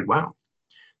 So it's like, wow,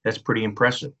 that's pretty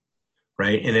impressive,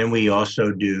 right? And then we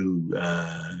also do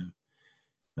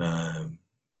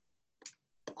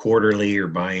quarterly or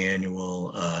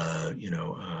biannual,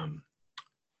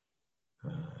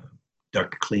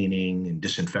 duct cleaning and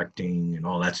disinfecting and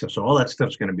all that stuff. So all that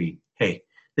stuff's going to be, hey,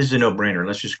 this is a no-brainer.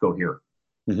 Let's just go here,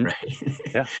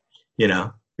 right?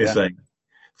 Yeah. It's like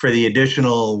for the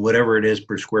additional whatever it is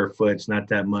per square foot, it's not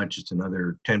that much. It's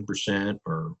another 10%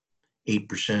 or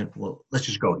 8%. Well, let's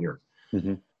just go here.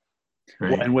 Mm-hmm.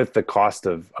 Right? Well, and with the cost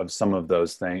of some of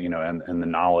those things, and the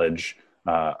knowledge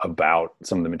about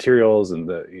some of the materials and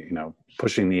the,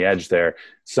 pushing the edge there,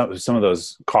 some of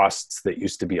those costs that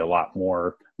used to be a lot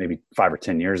more, maybe 5 or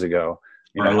 10 years ago,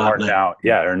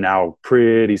 are now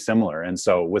pretty similar. And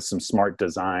so with some smart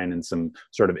design and some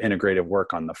sort of integrative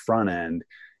work on the front end,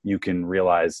 you can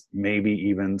realize maybe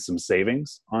even some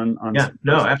savings on.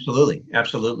 Absolutely.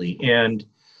 And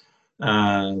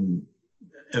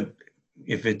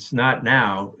if it's not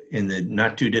now, in the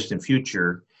not too distant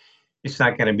future, it's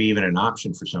not going to be even an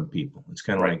option for some people. It's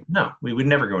kind of like, no, we would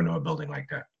never go into a building like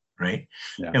that, right?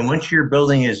 Yeah. And once your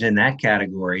building is in that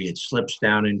category, it slips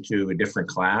down into a different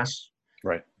class,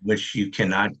 right? Which you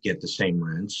cannot get the same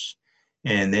rents.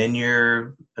 And then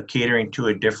you're catering to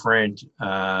a different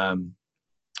type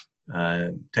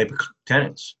of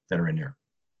tenants that are in there.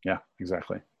 Yeah,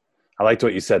 exactly. I liked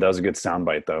what you said. That was a good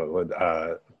soundbite,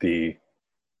 though.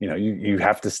 You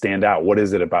have to stand out. What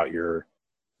is it about your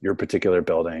particular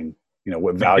building?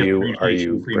 What value are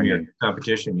you bringing?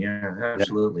 Competition. Yeah,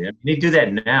 absolutely. I mean, they do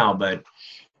that now, but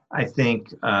I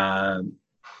think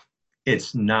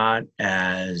it's not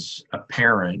as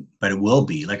apparent, but it will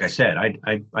be. Like I said,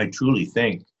 I truly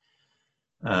think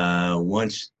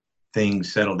once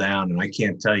things settle down, and I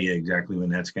can't tell you exactly when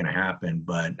that's going to happen,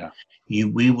 but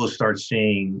we will start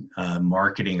seeing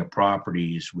marketing of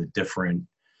properties with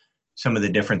some of the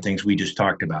different things we just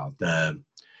talked about. The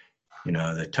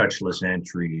touchless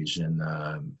entries and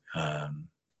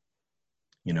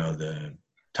the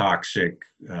toxic,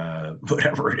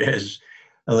 whatever it is,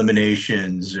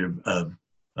 eliminations of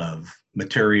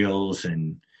materials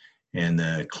and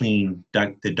the clean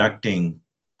the ducting.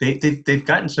 They've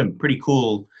gotten some pretty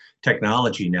cool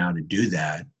technology now to do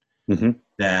that. Mm-hmm.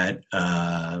 That,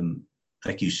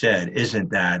 like you said, isn't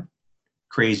that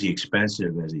crazy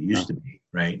expensive as it used to be,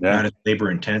 right? Yeah. Not as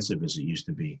labor intensive as it used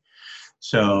to be.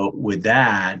 So with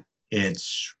that,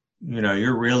 it's,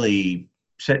 you're really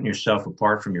setting yourself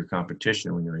apart from your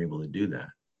competition when you're able to do that.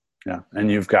 Yeah.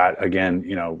 And you've got, again,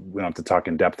 we don't have to talk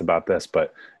in depth about this,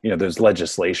 but, there's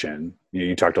legislation.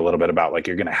 You talked a little bit about like,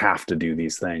 you're going to have to do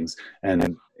these things.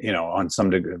 And, to some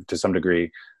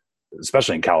degree,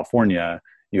 especially in California,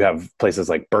 you have places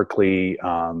like Berkeley,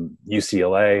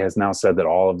 UCLA has now said that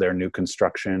all of their new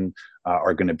construction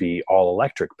are going to be all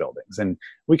electric buildings. And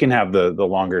we can have the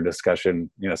longer discussion,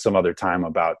 some other time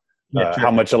about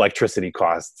how much electricity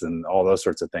costs and all those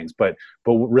sorts of things. But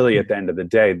really at the end of the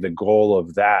day, the goal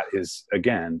of that is,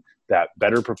 again, that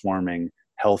better performing,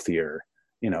 healthier,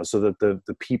 so that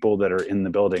the people that are in the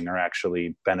building are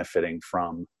actually benefiting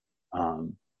from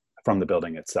the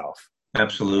building itself.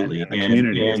 Absolutely. And the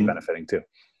community is benefiting too.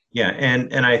 Yeah.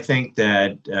 And I think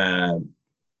that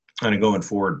on a going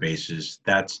forward basis,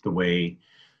 that's the way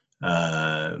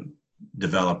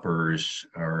developers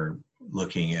are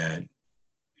looking at,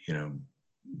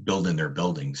 building their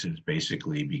buildings, is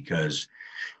basically because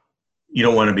you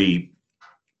don't want to be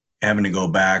having to go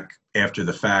back after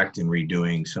the fact and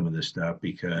redoing some of this stuff,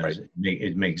 because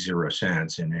it makes zero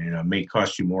sense, and it may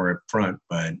cost you more up front,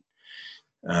 but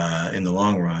in the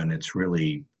long run, it's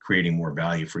really creating more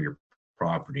value for your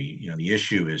property. The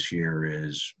issue is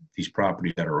these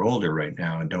properties that are older right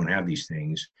now and don't have these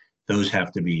things, those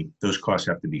costs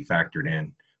have to be factored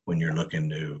in when you're looking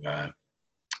to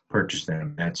purchase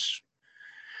them. That's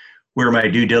where my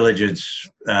due diligence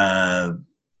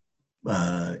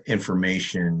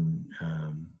information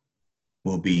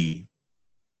will be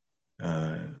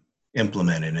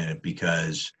implemented in it,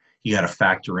 because you got to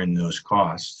factor in those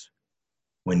costs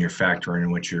when you're factoring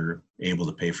in what you're able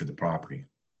to pay for the property.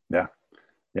 Yeah.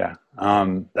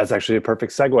 That's actually a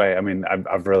perfect segue. I mean,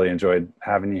 I've really enjoyed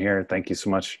having you here. Thank you so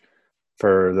much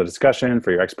for the discussion,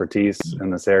 for your expertise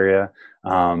in this area.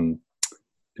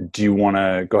 Do you want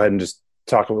to go ahead and just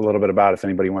talk a little bit about if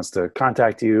anybody wants to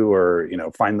contact you or,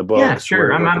 find the books? Yeah, sure.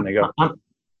 Where can they go?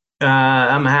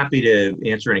 I'm happy to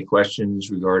answer any questions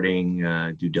regarding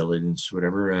due diligence,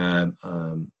 whatever.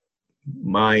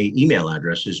 My email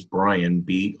address is Brian,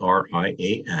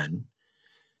 BRIAN,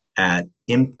 at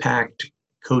Impact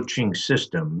Coaching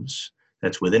Systems,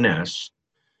 that's with an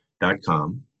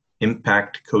S.com,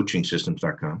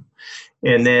 impactcoachingsystems.com.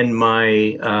 And then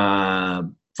my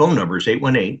phone number is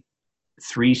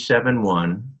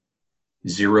 818-371-8255.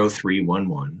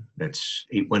 0311. That's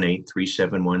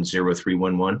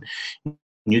 818-371-0311.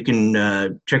 You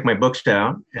can check my books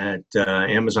out at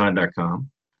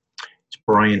Amazon.com. It's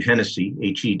Brian Hennessy,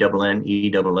 Hennessey.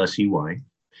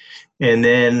 And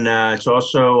then it's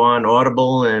also on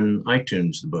Audible and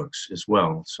iTunes, the books as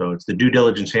well. So it's the Due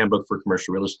Diligence Handbook for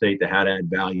Commercial Real Estate, the How to Add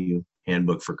Value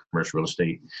Handbook for Commercial Real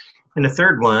Estate. And the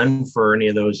third one, for any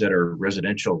of those that are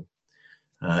residential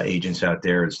agents out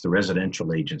there, it's the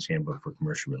Residential Agents Handbook for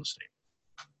Commercial Real Estate.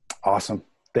 Awesome.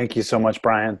 Thank you so much,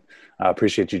 Brian. I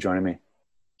appreciate you joining me.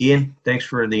 Ian, thanks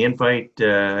for the invite.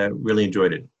 Really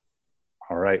enjoyed it.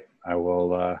 All right. I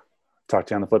will talk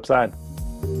to you on the flip side.